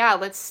saying, yeah,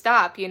 let's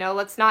stop, you know,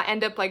 let's not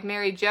end up like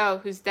Mary Jo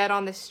who's dead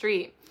on the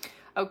street,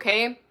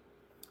 okay?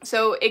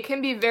 So it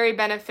can be very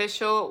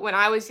beneficial. When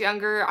I was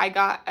younger, I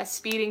got a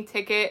speeding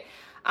ticket.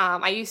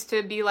 I used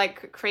to be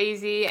like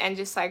crazy and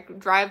just like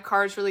drive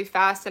cars really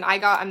fast, and I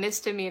got a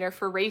misdemeanor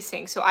for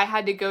racing. So I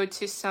had to go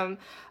to some,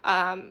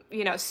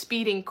 you know,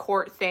 speeding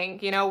court thing,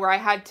 you know, where I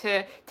had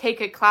to take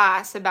a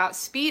class about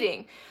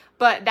speeding.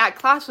 But that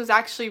class was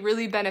actually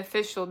really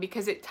beneficial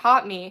because it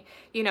taught me,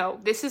 you know,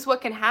 this is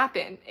what can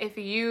happen if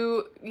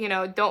you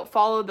know, don't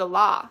follow the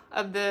law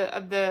of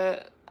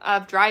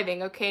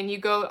driving, okay? And you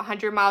go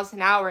 100 miles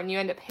an hour and you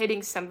end up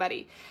hitting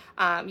somebody,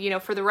 you know,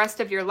 for the rest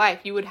of your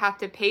life, you would have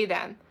to pay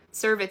them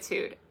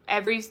servitude.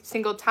 Every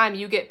single time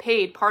you get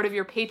paid, part of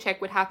your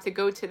paycheck would have to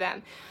go to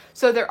them.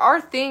 So there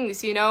are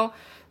things, you know,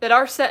 that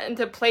are set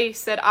into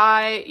place that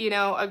I, you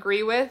know,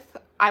 agree with.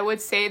 I would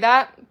say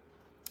that,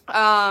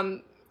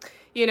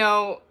 you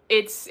know,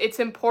 it's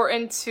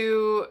important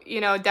to, you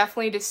know,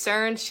 definitely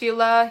discern,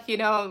 Sheila, you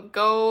know,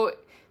 go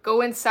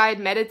inside,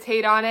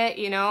 meditate on it,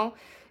 you know,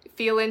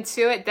 feel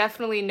into it,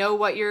 definitely know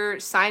what you're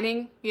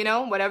signing, you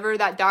know, whatever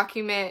that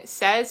document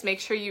says,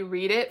 make sure you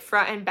read it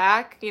front and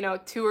back, you know,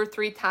 2 or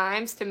 3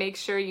 times to make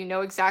sure you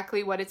know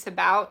exactly what it's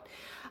about.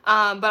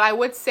 But I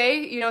would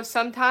say, you know,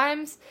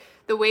 sometimes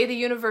the way the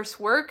universe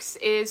works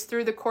is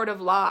through the court of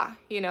law,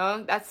 you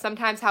know, that's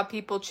sometimes how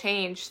people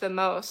change the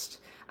most.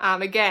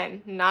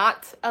 Again,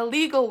 not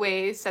illegal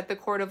ways that the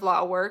court of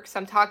law works.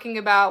 I'm talking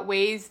about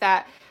ways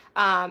that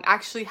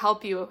actually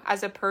help you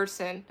as a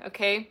person,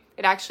 okay?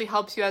 It actually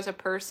helps you as a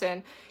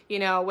person. You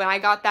know, when I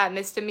got that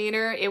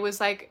misdemeanor, it was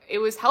like, it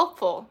was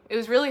helpful. It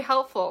was really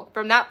helpful.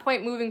 From that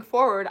point moving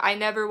forward, I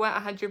never went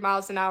 100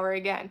 miles an hour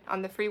again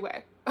on the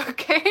freeway,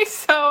 okay?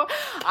 So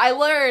I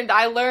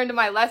learned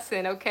my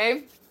lesson,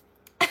 okay?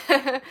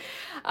 But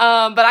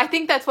I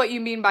think that's what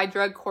you mean by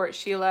drug court,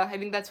 Sheila. I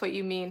think that's what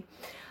you mean.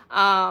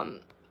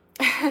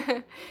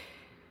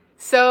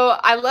 So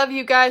I love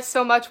you guys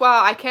so much.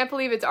 Wow, I can't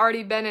believe it's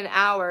already been an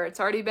hour. It's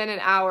already been an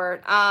hour.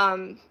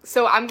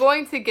 So I'm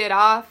going to get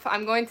off.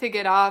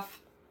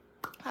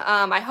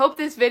 I hope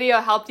this video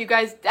helped you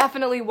guys.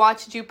 Definitely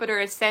watch Jupiter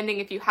Ascending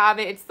if you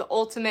haven't. It's the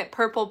ultimate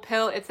purple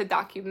pill. It's a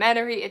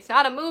documentary. It's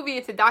not a movie.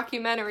 It's a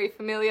documentary,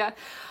 familia.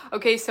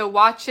 Okay, so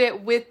watch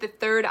it with the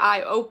third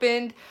eye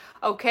opened.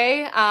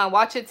 Okay,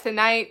 watch it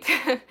tonight.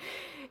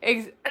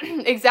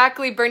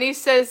 Exactly. Bernice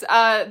says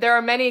there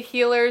are many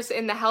healers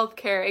in the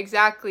healthcare.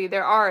 Exactly,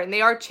 there are, and they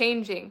are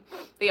changing.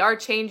 They are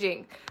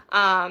changing.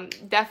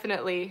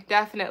 Definitely.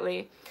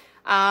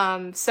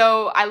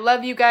 So I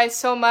love you guys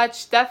so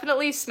much.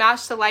 Definitely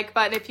smash the like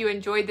button if you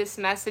enjoyed this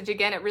message.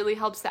 Again, it really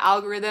helps the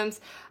algorithms.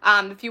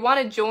 If you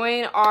want to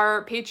join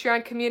our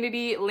Patreon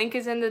community, link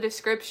is in the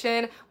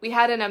description. We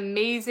had an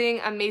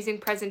amazing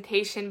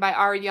presentation by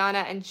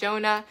Ariana and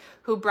Jonah,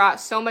 who brought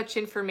so much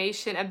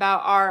information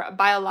about our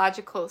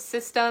biological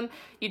system.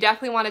 You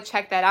definitely want to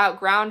check that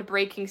out.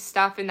 Groundbreaking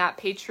stuff in that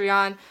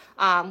Patreon.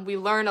 We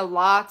learn a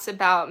lot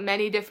about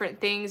many different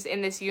things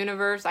in this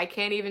universe. I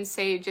can't even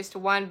say just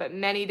one, but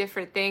many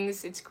different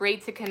things. It's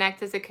great to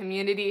connect as a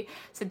community.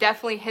 So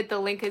definitely hit the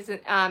link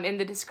in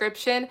the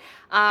description.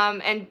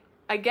 And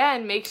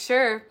again, make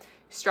sure,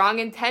 strong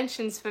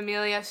intentions,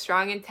 familia,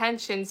 strong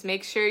intentions.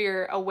 Make sure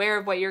you're aware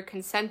of what you're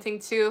consenting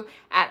to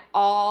at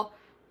all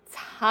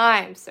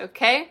times,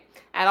 okay?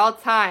 At all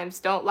times.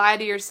 Don't lie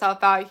to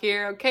yourself out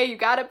here, okay? You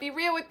gotta be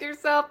real with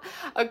yourself,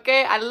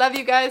 okay? I love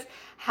you guys.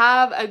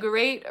 Have a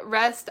great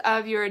rest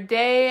of your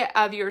day,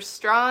 of your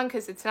strong,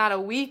 because it's not a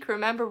week.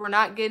 Remember, we're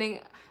not getting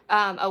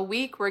a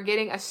week, we're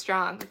getting a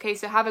strong, okay?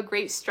 So have a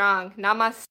great strong. Namaste.